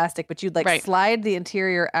styrofoam or plastic, but you'd like slide the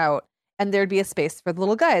interior out, and there'd be a space for the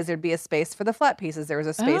little guys. There'd be a space for the flat pieces. There was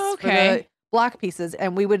a space for the block pieces.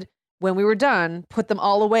 And we would, when we were done, put them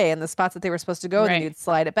all away in the spots that they were supposed to go, and then you'd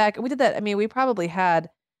slide it back. And we did that. I mean, we probably had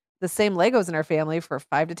the same Legos in our family for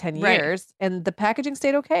 5 to 10 years, and the packaging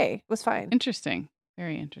stayed okay. It was fine. Interesting.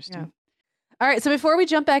 Very interesting. Yeah. All right. So before we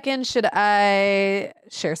jump back in, should I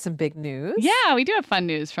share some big news? Yeah, we do have fun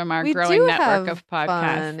news from our growing network of podcasts.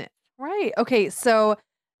 Fun. Right. Okay. So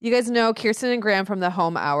you guys know Kirsten and Graham from the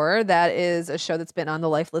Home Hour. That is a show that's been on the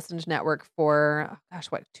Life Listened Network for,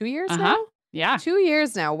 2 years now? Yeah. 2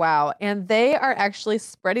 years now. Wow. And they are actually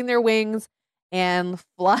spreading their wings and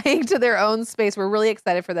flying to their own space. We're really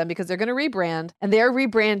excited for them because they're going to rebrand, and they're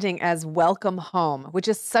rebranding as Welcome Home, which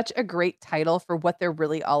is such a great title for what they're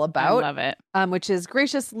really all about. I love it. Which is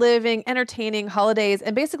gracious living, entertaining, holidays,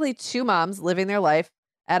 and basically 2 moms living their life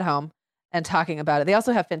at home and talking about it. They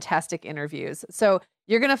also have fantastic interviews. So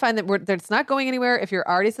you're going to find that it's not going anywhere. If you're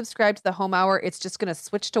already subscribed to the Home Hour, it's just going to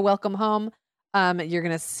switch to Welcome Home. You're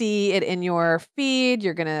going to see it in your feed.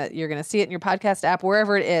 You're going to see it in your podcast app,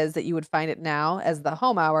 wherever it is that you would find it now as the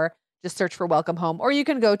Home Hour. Just search for Welcome Home, or you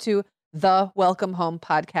can go to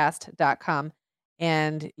thewelcomehomepodcast.com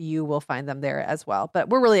and you will find them there as well. But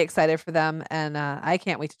we're really excited for them, and I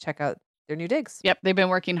can't wait to check out their new digs. Yep. They've been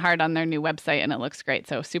working hard on their new website, and it looks great.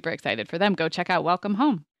 So super excited for them. Go check out Welcome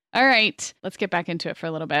Home. All right. Let's get back into it for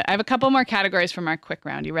a little bit. I have a couple more categories from our quick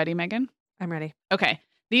round. You ready, Megan? I'm ready. Okay.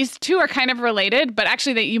 These 2 are kind of related, but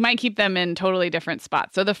actually you might keep them in totally different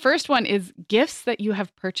spots. So the first one is gifts that you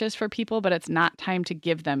have purchased for people, but it's not time to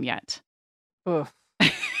give them yet. Oof.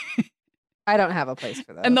 I don't have a place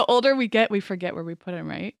for those. And the older we get, we forget where we put them,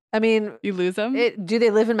 right? I mean, you lose them. Do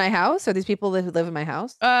they live in my house? Are these people who live in my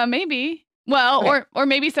house? Maybe. Well, okay. or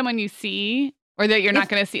maybe someone you see, or that you're not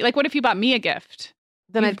going to see. Like, what if you bought me a gift?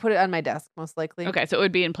 Then I'd put it on my desk, most likely. Okay, so it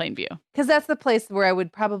would be in plain view. Because that's the place where I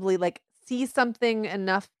would probably see something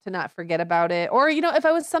enough to not forget about it. Or, if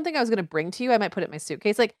I was something I was going to bring to you, I might put it in my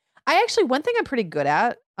suitcase. One thing I'm pretty good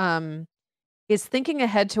at is thinking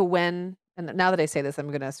ahead to when, and now that I say this, I'm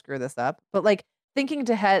going to screw this up, but thinking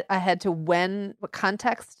ahead to what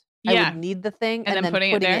context I would need the thing, and then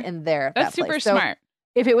putting it in there. That's super smart.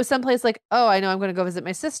 if it was someplace like, oh, I know I'm going to go visit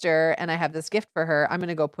my sister and I have this gift for her, I'm going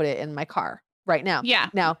to go put it in my car right now. Yeah.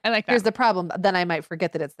 Now, I like that. here's the problem. Then I might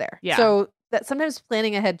forget that it's there. Yeah. So that sometimes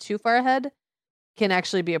planning ahead too far ahead can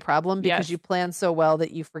actually be a problem because Yes. you plan so well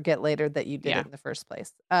that you forget later that you did it in the first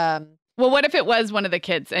place. Well, what if it was one of the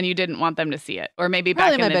kids and you didn't want them to see it? Or maybe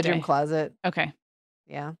back in my the bedroom day? closet. Okay.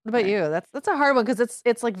 Yeah. What about you? That's a hard one because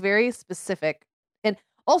it's like very specific. And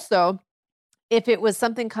also, if it was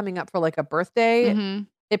something coming up for like a birthday, Mm-hmm.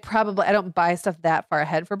 it probably, I don't buy stuff that far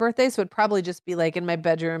ahead for birthdays. So it'd probably just be like in my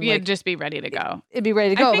bedroom. You'd like, just be ready to go. It'd be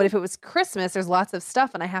ready to go. But if it was Christmas, there's lots of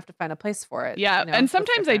stuff and I have to find a place for it. Yeah. And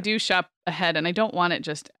sometimes I do shop ahead and I don't want it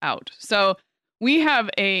just out. So we have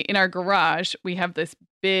in our garage, we have this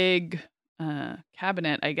big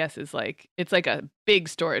cabinet, I guess it's like a big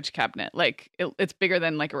storage cabinet. Like it's bigger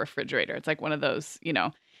than like a refrigerator. It's like one of those,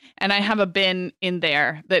 and I have a bin in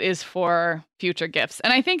there that is for future gifts.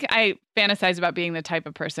 And I think I fantasize about being the type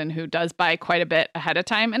of person who does buy quite a bit ahead of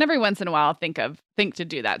time. And every once in a while think to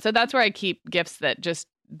do that. So that's where I keep gifts that just,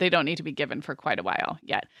 they don't need to be given for quite a while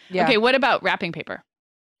yet. Yeah. Okay. What about wrapping paper?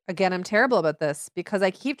 Again, I'm terrible about this because I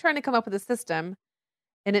keep trying to come up with a system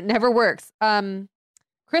and it never works.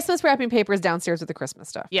 Christmas wrapping paper is downstairs with the Christmas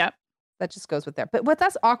stuff. Yeah. That just goes with there. But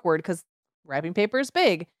that's awkward because wrapping paper is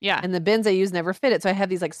big. Yeah. And the bins I use never fit it. So I have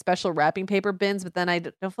these like special wrapping paper bins, but then I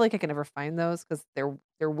don't feel like I can ever find those because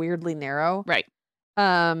they're weirdly narrow. Right.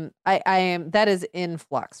 That is in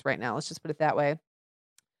flux right now. Let's just put it that way.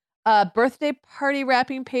 Birthday party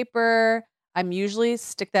wrapping paper. I'm usually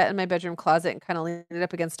stick that in my bedroom closet and kind of lean it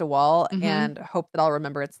up against a wall and hope that I'll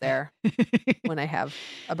remember it's there when I have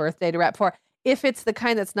a birthday to wrap for. If it's the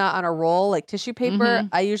kind that's not on a roll, like tissue paper,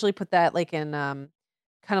 I usually put that like in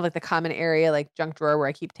kind of like the common area, like junk drawer where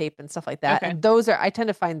I keep tape and stuff like that. Okay. And I tend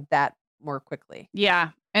to find that more quickly. Yeah.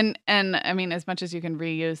 And I mean, as much as you can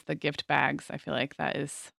reuse the gift bags, I feel like that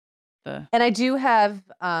is And I do have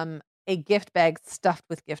a gift bag stuffed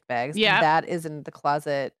with gift bags. Yeah. That is in the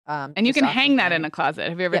closet. And you can hang that in a closet.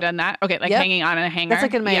 Have you ever done that? Okay. Like hanging on a hanger. That's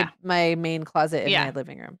like in my main closet in my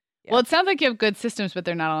living room. Yeah. Well, it sounds like you have good systems, but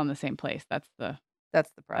they're not all in the same place. That's the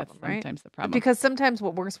problem, right? Sometimes the problem. Because sometimes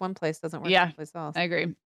what works one place doesn't work someplace else. I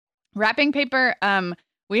agree. Wrapping paper,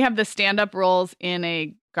 we have the stand-up rolls in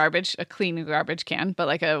a clean garbage can, but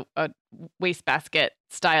like a wastebasket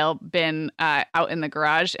style bin out in the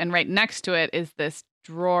garage. And right next to it is this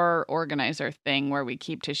drawer organizer thing where we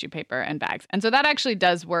keep tissue paper and bags. And so that actually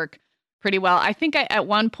does work pretty well. I think at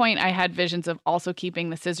one point I had visions of also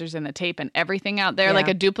keeping the scissors and the tape and everything out there, like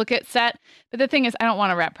a duplicate set. But the thing is, I don't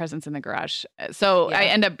want to wrap presents in the garage. So I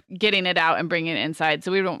end up getting it out and bringing it inside.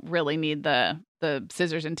 So we don't really need the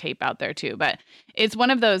scissors and tape out there too. But it's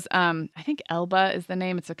one of those, I think Elba is the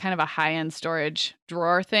name. It's a kind of a high-end storage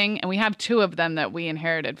drawer thing. And we have two of them that we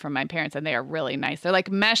inherited from my parents, and they are really nice. They're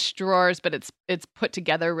like mesh drawers, but it's put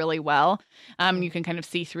together really well. You can kind of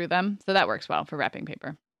see through them. So that works well for wrapping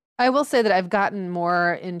paper. I will say that I've gotten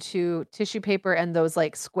more into tissue paper and those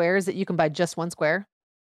like squares that you can buy just one square.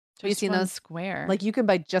 Have you seen those? Square? Like you can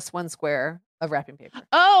buy just one square of wrapping paper.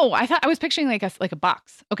 Oh, I was picturing like a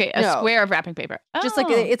box. Okay, a square of wrapping paper. Oh, just like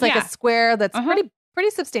it's like a square that's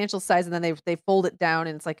pretty substantial size, and then they fold it down,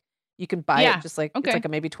 and it's like you can buy it just like it's like a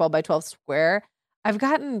maybe 12 by 12 square. I've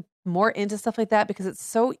gotten more into stuff like that because it's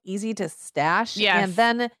so easy to stash. Yes. And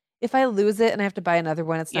then if I lose it and I have to buy another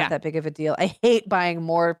one, it's not that big of a deal. I hate buying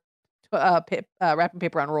more wrapping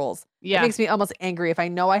paper on rolls. It makes me almost angry if I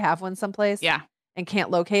know I have one someplace and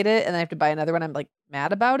can't locate it and I have to buy another one. I'm like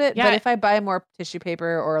mad about it. But if I buy more tissue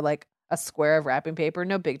paper or like a square of wrapping paper,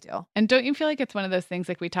 no big deal. And don't you feel like it's one of those things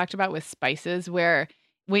like we talked about with spices where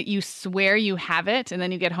when you swear you have it and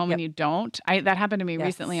then you get home and you don't? That happened to me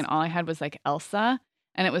recently, and all I had was like Elsa,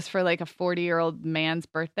 and it was for like a 40-year-old man's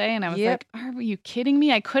birthday, and I was like, are you kidding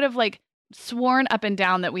me? I could have like sworn up and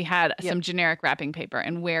down that we had some generic wrapping paper,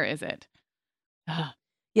 and where is it?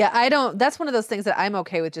 I don't. That's one of those things that I'm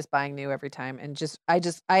okay with just buying new every time, and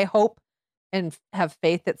I hope and have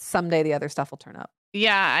faith that someday the other stuff will turn up.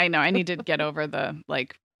 Yeah, I know. I need to get over the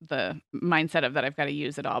mindset of that I've got to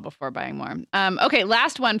use it all before buying more. Okay,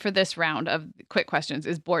 last one for this round of quick questions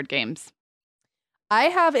is board games. I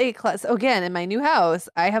have again, in my new house,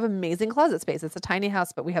 I have amazing closet space. It's a tiny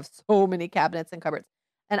house, but we have so many cabinets and cupboards.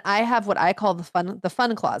 And I have what I call the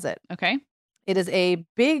fun closet. Okay. It is a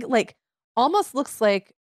big, like, almost looks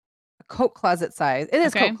like a coat closet size. It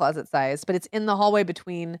is coat closet size, but it's in the hallway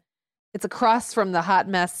it's across from the hot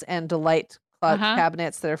mess and delight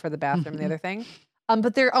cabinets that are for the bathroom and the other thing.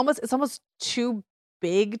 But it's almost too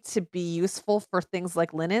big to be useful for things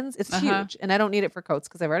like linens. It's huge, and I don't need it for coats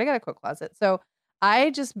because I've already got a coat closet. So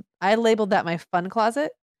I labeled that my fun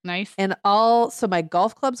closet. Nice. And so my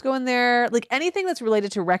golf clubs go in there. Like anything that's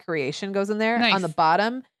related to recreation goes in there. Nice. On the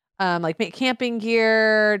bottom. Like camping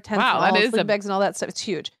gear, tents and all, sleeping bags and all that stuff. It's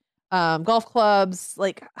huge. Golf clubs,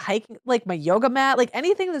 like hiking, like my yoga mat, like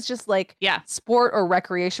anything that's just like sport or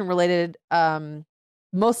recreation related.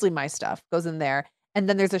 Mostly my stuff goes in there. And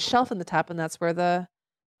then there's a shelf in the top, and that's where the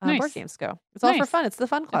board games go. It's all for fun. It's the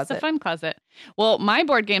fun closet. It's the fun closet. Well, my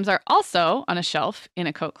board games are also on a shelf in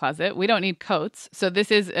a coat closet. We don't need coats. So this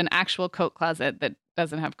is an actual coat closet that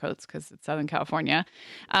doesn't have coats because it's Southern California.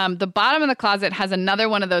 The bottom of the closet has another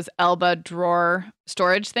one of those Elba drawer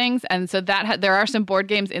storage things. And so there are some board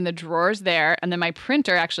games in the drawers there. And then my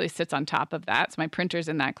printer actually sits on top of that. So my printer's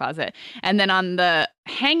in that closet. And then on the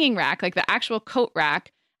hanging rack, like the actual coat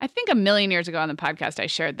rack, I think a million years ago on the podcast I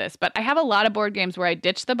shared this, but I have a lot of board games where I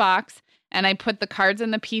ditch the box and I put the cards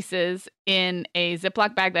and the pieces in a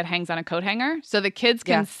Ziploc bag that hangs on a coat hanger so the kids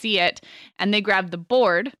can see it, and they grab the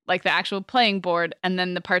board, like the actual playing board, and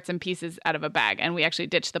then the parts and pieces out of a bag, and we actually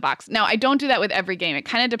ditch the box. Now, I don't do that with every game. It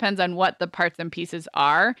kind of depends on what the parts and pieces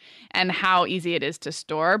are and how easy it is to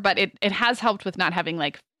store, but it has helped with not having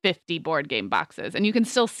like 50 board game boxes, and you can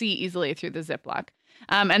still see easily through the Ziploc.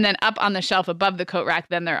 And then up on the shelf above the coat rack,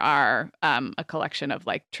 then there are a collection of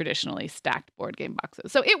like traditionally stacked board game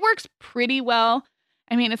boxes. So it works pretty well.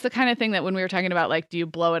 I mean, it's the kind of thing that when we were talking about, like, do you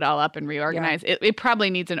blow it all up and reorganize? It probably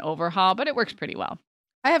needs an overhaul, but it works pretty well.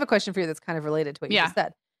 I have a question for you that's kind of related to what you just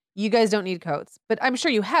said. You guys don't need coats, but I'm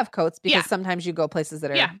sure you have coats because sometimes you go places that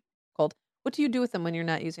are cold. What do you do with them when you're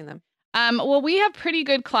not using them? Well, we have pretty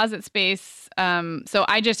good closet space. So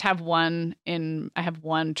I just have one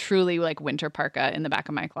truly like winter parka in the back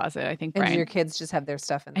of my closet. I think Brian. And your kids just have their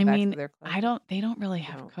stuff in the back of their closet? They don't really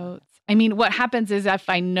have coats. I mean, what happens is if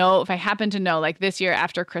I happen to know, like this year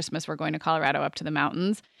after Christmas, we're going to Colorado up to the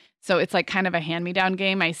mountains. So it's like kind of a hand-me-down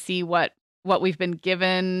game. I see what we've been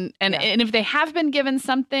given. And if they have been given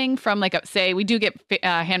something from like, say we do get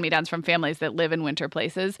hand-me-downs from families that live in winter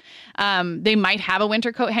places. They might have a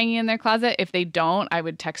winter coat hanging in their closet. If they don't, I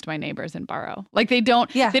would text my neighbors and borrow. Like they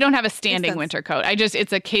don't have a standing winter coat.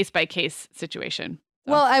 It's a case-by-case situation.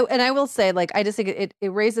 So. Well, I will say, like, I just think it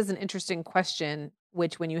raises an interesting question,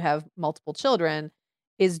 which when you have multiple children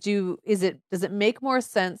does it make more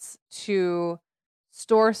sense to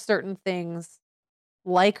store certain things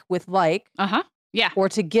like with like, or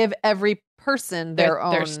to give every person their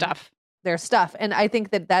own their stuff. And I think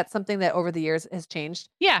that's something that over the years has changed.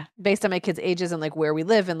 Yeah. Based on my kids' ages and like where we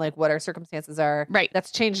live and like what our circumstances are. Right.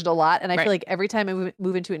 That's changed a lot. And I feel like every time I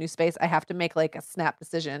move into a new space, I have to make like a snap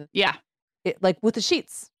decision. Yeah. Like with the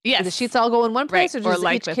sheets. Yes. Do the sheets all go in one place or does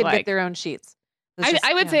each kid get their own sheets?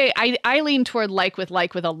 I would say I lean toward like with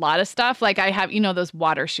a lot of stuff. Like I have, those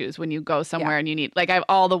water shoes when you go somewhere and you need, like I have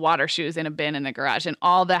all the water shoes in a bin in the garage and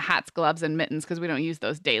all the hats, gloves, and mittens because we don't use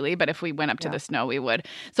those daily. But if we went up to the snow, we would.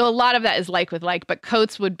 So a lot of that is like with like, but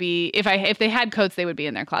coats would be, if they had coats, they would be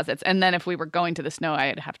in their closets. And then if we were going to the snow,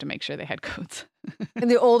 I'd have to make sure they had coats.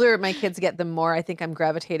 And the older my kids get, the more I think I'm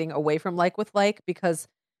gravitating away from like with like because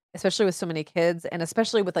especially with so many kids and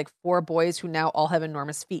especially with like 4 boys who now all have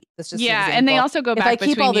enormous feet. That's just and they also go back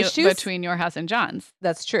between your house and John's.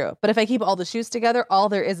 That's true. But if I keep all the shoes together, all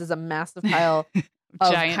there is a massive pile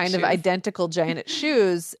of kind of identical giant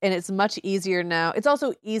shoes. And it's much easier now. It's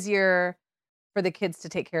also easier for the kids to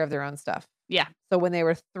take care of their own stuff. Yeah. So when they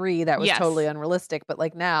were 3, that was totally unrealistic. But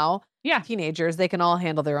like now, teenagers, they can all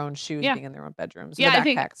handle their own shoes being in their own bedrooms, or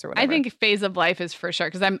backpacks or whatever. I think phase of life is for sure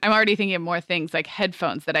because I'm already thinking of more things like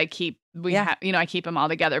headphones that I keep. I keep them all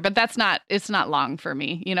together, but it's not long for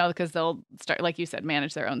me, because they'll start, like you said,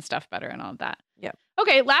 manage their own stuff better and all of that. Yeah.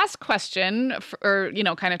 Okay. Last question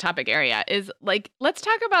kind of topic area is like, let's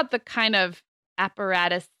talk about the kind of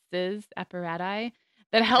apparati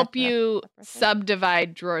that help you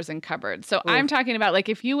subdivide drawers and cupboards. So I'm talking about like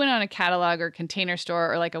if you went on a catalog or Container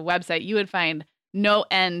Store or like a website, you would find no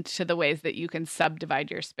end to the ways that you can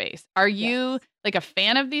subdivide your space. Are you like a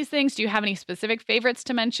fan of these things? Do you have any specific favorites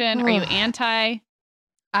to mention? Are you anti?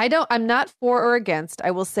 I'm not for or against.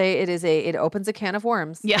 I will say it opens a can of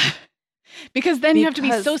worms. Yeah. Because then you have to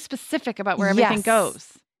be so specific about where everything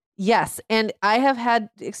goes. Yes. And I have had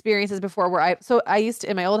experiences before where I used to,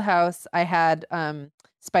 in my old house, I had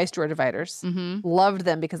spice drawer dividers. Mm-hmm. Loved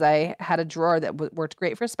them because I had a drawer that worked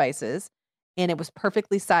great for spices and it was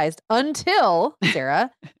perfectly sized until,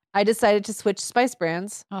 Sarah, I decided to switch spice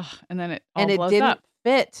brands. Oh, and then it blows up. Didn't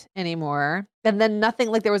fit anymore. And then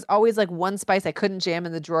nothing, like there was always like one spice I couldn't jam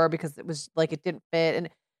in the drawer because it was like it didn't fit. And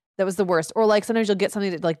that was the worst. Or like sometimes you'll get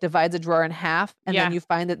something that like divides a drawer in half and then you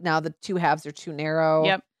find that now the 2 halves are too narrow.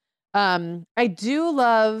 Yep. I do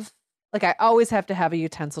love like I always have to have a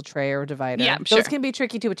utensil tray or a divider. Yeah, Those can be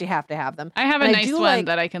tricky too, but you have to have them. I have a And nice one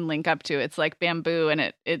that I can link up to. It's like bamboo and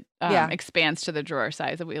it expands to the drawer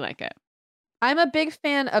size, and we like it. I'm a big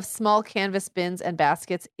fan of small canvas bins and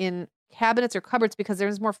baskets in cabinets or cupboards because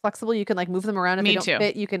they're more flexible. You can like move them around if they don't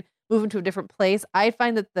fit. You can move them to a different place. I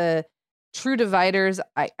find that the true dividers,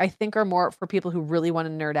 I think, are more for people who really want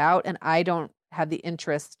to nerd out, and I don't have the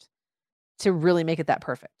interest to really make it that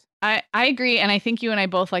perfect. I agree, and I think you and I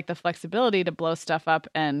both like the flexibility to blow stuff up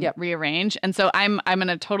and rearrange. And so I'm going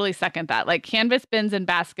to totally second that. Like canvas bins and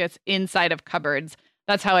baskets inside of cupboards.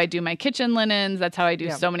 That's how I do my kitchen linens. That's how I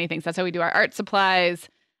do so many things. That's how we do our art supplies.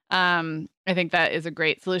 I think that is a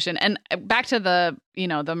great solution. And back to the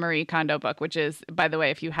Marie Kondo book, which is, by the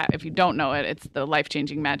way, if you don't know it, it's the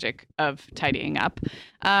life-changing magic of tidying up.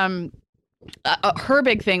 Her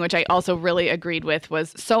big thing, which I also really agreed with,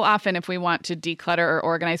 was so often if we want to declutter or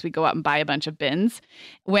organize, we go out and buy a bunch of bins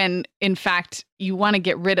when in fact you want to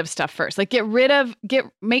get rid of stuff first. Like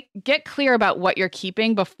get clear about what you're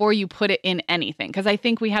keeping before you put it in anything. Because I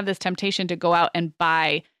think we have this temptation to go out and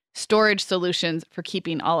buy storage solutions for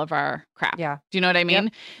keeping all of our crap. Yeah. Do you know what I mean?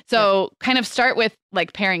 Yep. So kind of start with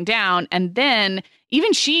like paring down, and then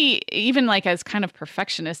even like as kind of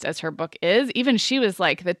perfectionist as her book is, even she was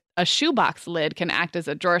like that a shoebox lid can act as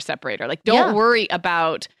a drawer separator. Like don't worry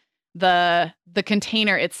about the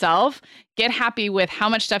container itself. Get happy with how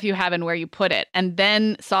much stuff you have and where you put it, and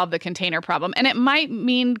then solve the container problem. And it might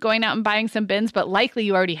mean going out and buying some bins, but likely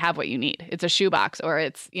you already have what you need. It's a shoebox or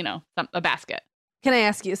it's, a basket. Can I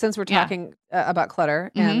ask you, since we're talking about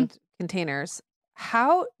clutter and containers,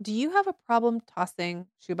 how do you have a problem tossing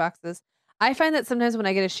shoeboxes? I find that sometimes when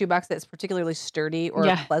I get a shoebox that's particularly sturdy or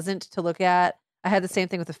pleasant to look at, I had the same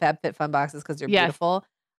thing with the FabFitFun boxes because they're beautiful.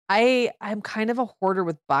 I'm kind of a hoarder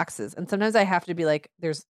with boxes, and sometimes I have to be like,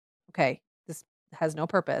 this has no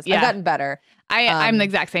purpose. I've gotten better. I'm the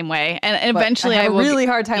exact same way. And eventually I have a really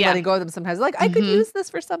hard time letting go of them sometimes. Like, I could use this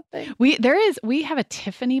for something. We have a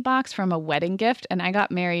Tiffany box from a wedding gift, and I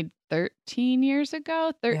got married 13 years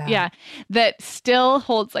ago. That still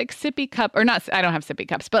holds like sippy cup, or not, I don't have sippy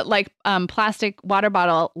cups, but like plastic water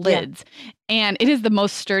bottle lids. And it is the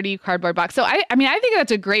most sturdy cardboard box. So I think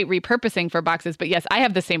that's a great repurposing for boxes. But yes, I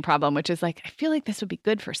have the same problem, which is like, I feel like this would be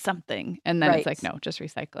good for something. And then it's like, no, just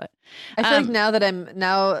recycle it. I feel like now that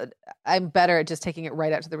I'm better at just taking it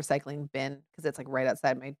right out to the recycling bin because it's like right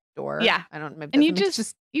outside my door. Yeah. I don't, maybe and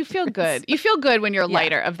you feel good. You feel good when you're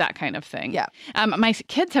lighter of that kind of thing. Yeah. My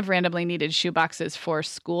kids have randomly needed shoe boxes for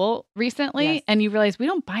school recently. And you realize we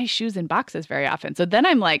don't buy shoes in boxes very often. So then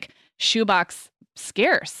I'm like, shoebox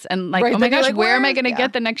scarce. And like, oh my gosh, where am I going to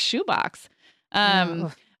get the next shoebox?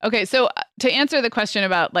 Okay, so to answer the question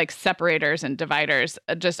about like separators and dividers,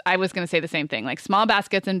 I was going to say the same thing, like small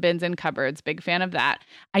baskets and bins and cupboards, big fan of that.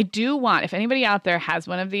 I do want, if anybody out there has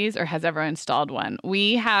one of these or has ever installed one,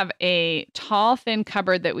 we have a tall, thin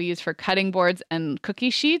cupboard that we use for cutting boards and cookie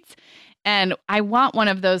sheets. And I want one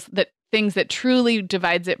of those things that truly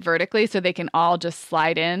divides it vertically so they can all just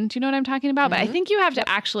slide in. Do you know what I'm talking about? But I think you have to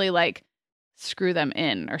actually like screw them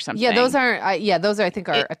in or something. Yeah, those are I think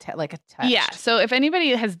are attached. Yeah, so if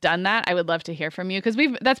anybody has done that, I would love to hear from you because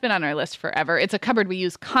that's been on our list forever. It's a cupboard we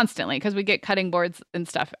use constantly because we get cutting boards and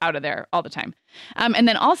stuff out of there all the time. And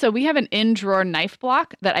then also we have an in-drawer knife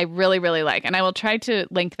block that I really, really like, and I will try to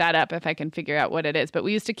link that up if I can figure out what it is. But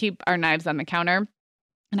we used to keep our knives on the counter,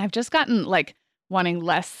 and I've just gotten like wanting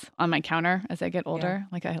less on my counter as I get older.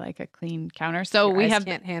 Like I like a clean counter. So Your eyes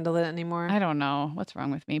can't handle it anymore. I don't know what's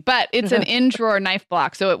wrong with me, but it's an in-drawer knife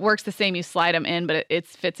block. So it works the same. You slide them in, but it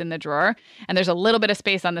fits in the drawer. And there's a little bit of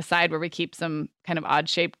space on the side where we keep some kind of odd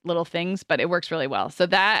shaped little things, but it works really well. So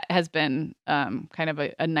that has been kind of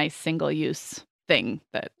a nice single use thing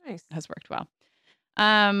that has worked well.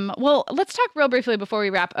 Well, let's talk real briefly before we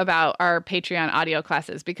wrap about our Patreon audio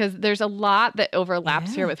classes, because there's a lot that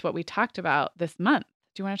overlaps here with what we talked about this month.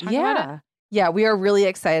 Do you want to talk about it? Yeah, we are really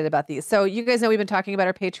excited about these. So you guys know we've been talking about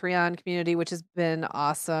our Patreon community, which has been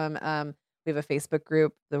awesome. We have a Facebook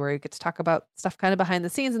group where you get to talk about stuff kind of behind the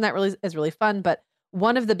scenes, and that really is really fun. But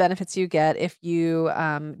one of the benefits you get if you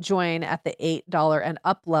join at the $8 and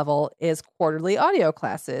up level is quarterly audio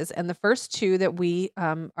classes. And the first two that we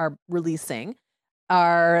are releasing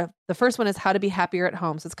the first one is how to be happier at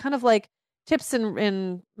home. So it's kind of like tips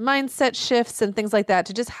and mindset shifts and things like that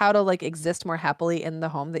to just how to like exist more happily in the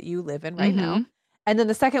home that you live in right now. And then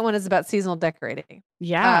the second one is about seasonal decorating.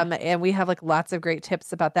 Yeah. And we have like lots of great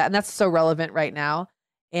tips about that. And that's so relevant right now.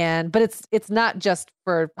 But it's not just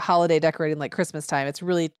for holiday decorating like Christmas time. It's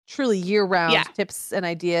really truly year round tips and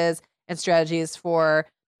ideas and strategies for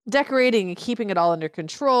decorating and keeping it all under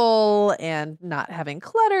control and not having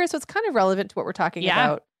clutter. So it's kind of relevant to what we're talking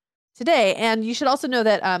about today. And you should also know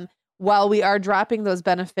that while we are dropping those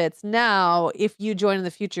benefits now, if you join in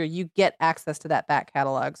the future, you get access to that back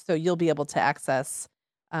catalog. So you'll be able to access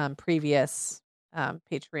previous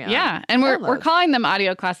Patreon. Yeah. And we're calling them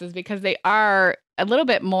audio classes because they are a little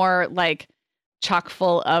bit more like chock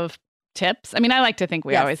full of tips. I mean, I like to think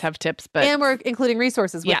we always have tips, but and we're including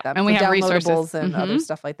resources with them. And we have downloadables resources and other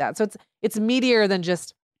stuff like that. So it's meatier than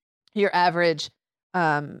just your average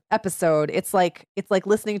episode. It's like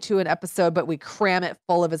listening to an episode, but we cram it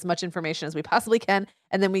full of as much information as we possibly can,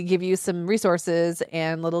 and then we give you some resources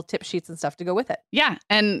and little tip sheets and stuff to go with it. Yeah,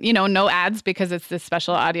 and no ads because it's this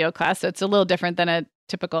special audio class, so it's a little different than a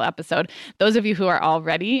typical episode. Those of you who are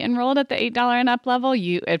already enrolled at the $8 and up level,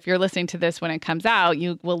 if you're listening to this when it comes out,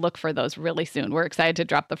 you will look for those really soon. We're excited to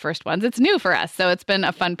drop the first ones. It's new for us, so it's been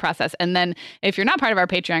a fun process. And then if you're not part of our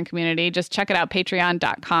Patreon community, just check it out,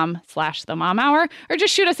 patreon.com/themomhour, or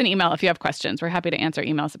just shoot us an email if you have questions. We're happy to answer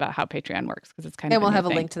emails about how Patreon works because it's kind of And we'll have a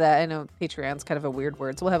link to that. I know Patreon's kind of a weird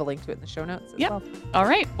word, so we'll have a link to it in the show notes as well. All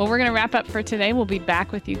right. Well, we're going to wrap up for today. We'll be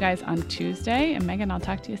back with you guys on Tuesday. And Megan, I'll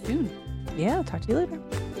talk to you soon. Yeah, I'll talk to you later.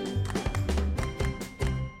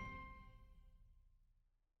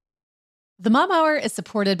 The Mom Hour is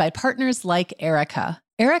supported by partners like Erica.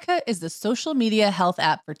 Erica is the social media health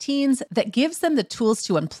app for teens that gives them the tools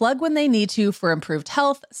to unplug when they need to for improved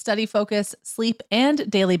health, study focus, sleep, and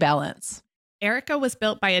daily balance. Erica was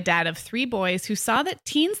built by a dad of 3 boys who saw that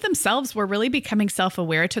teens themselves were really becoming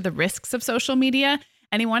self-aware to the risks of social media,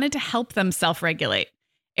 and he wanted to help them self-regulate.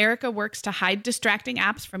 Erica works to hide distracting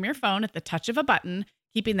apps from your phone at the touch of a button,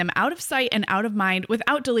 keeping them out of sight and out of mind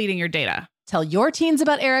without deleting your data. Tell your teens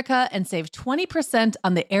about Erica and save 20%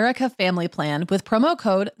 on the Erica family plan with promo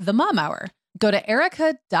code TheMomHour. Go to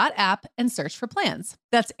erica.app and search for plans.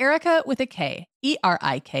 That's Erica with a K,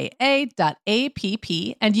 ERIKA.app,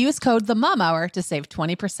 and use code TheMomHour to save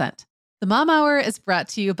 20%. The Mom Hour is brought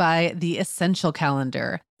to you by the Essential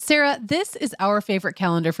Calendar. Sarah, this is our favorite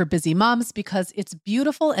calendar for busy moms because its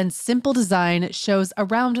beautiful and simple design shows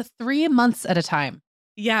around 3 months at a time.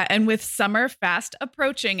 Yeah, and with summer fast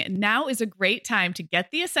approaching, now is a great time to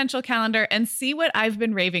get the Essential Calendar and see what I've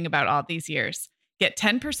been raving about all these years. Get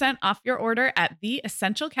 10% off your order at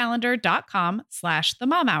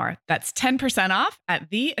theessentialcalendar.com/themomhour. That's 10% off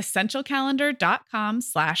at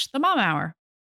theessentialcalendar.com/themomhour.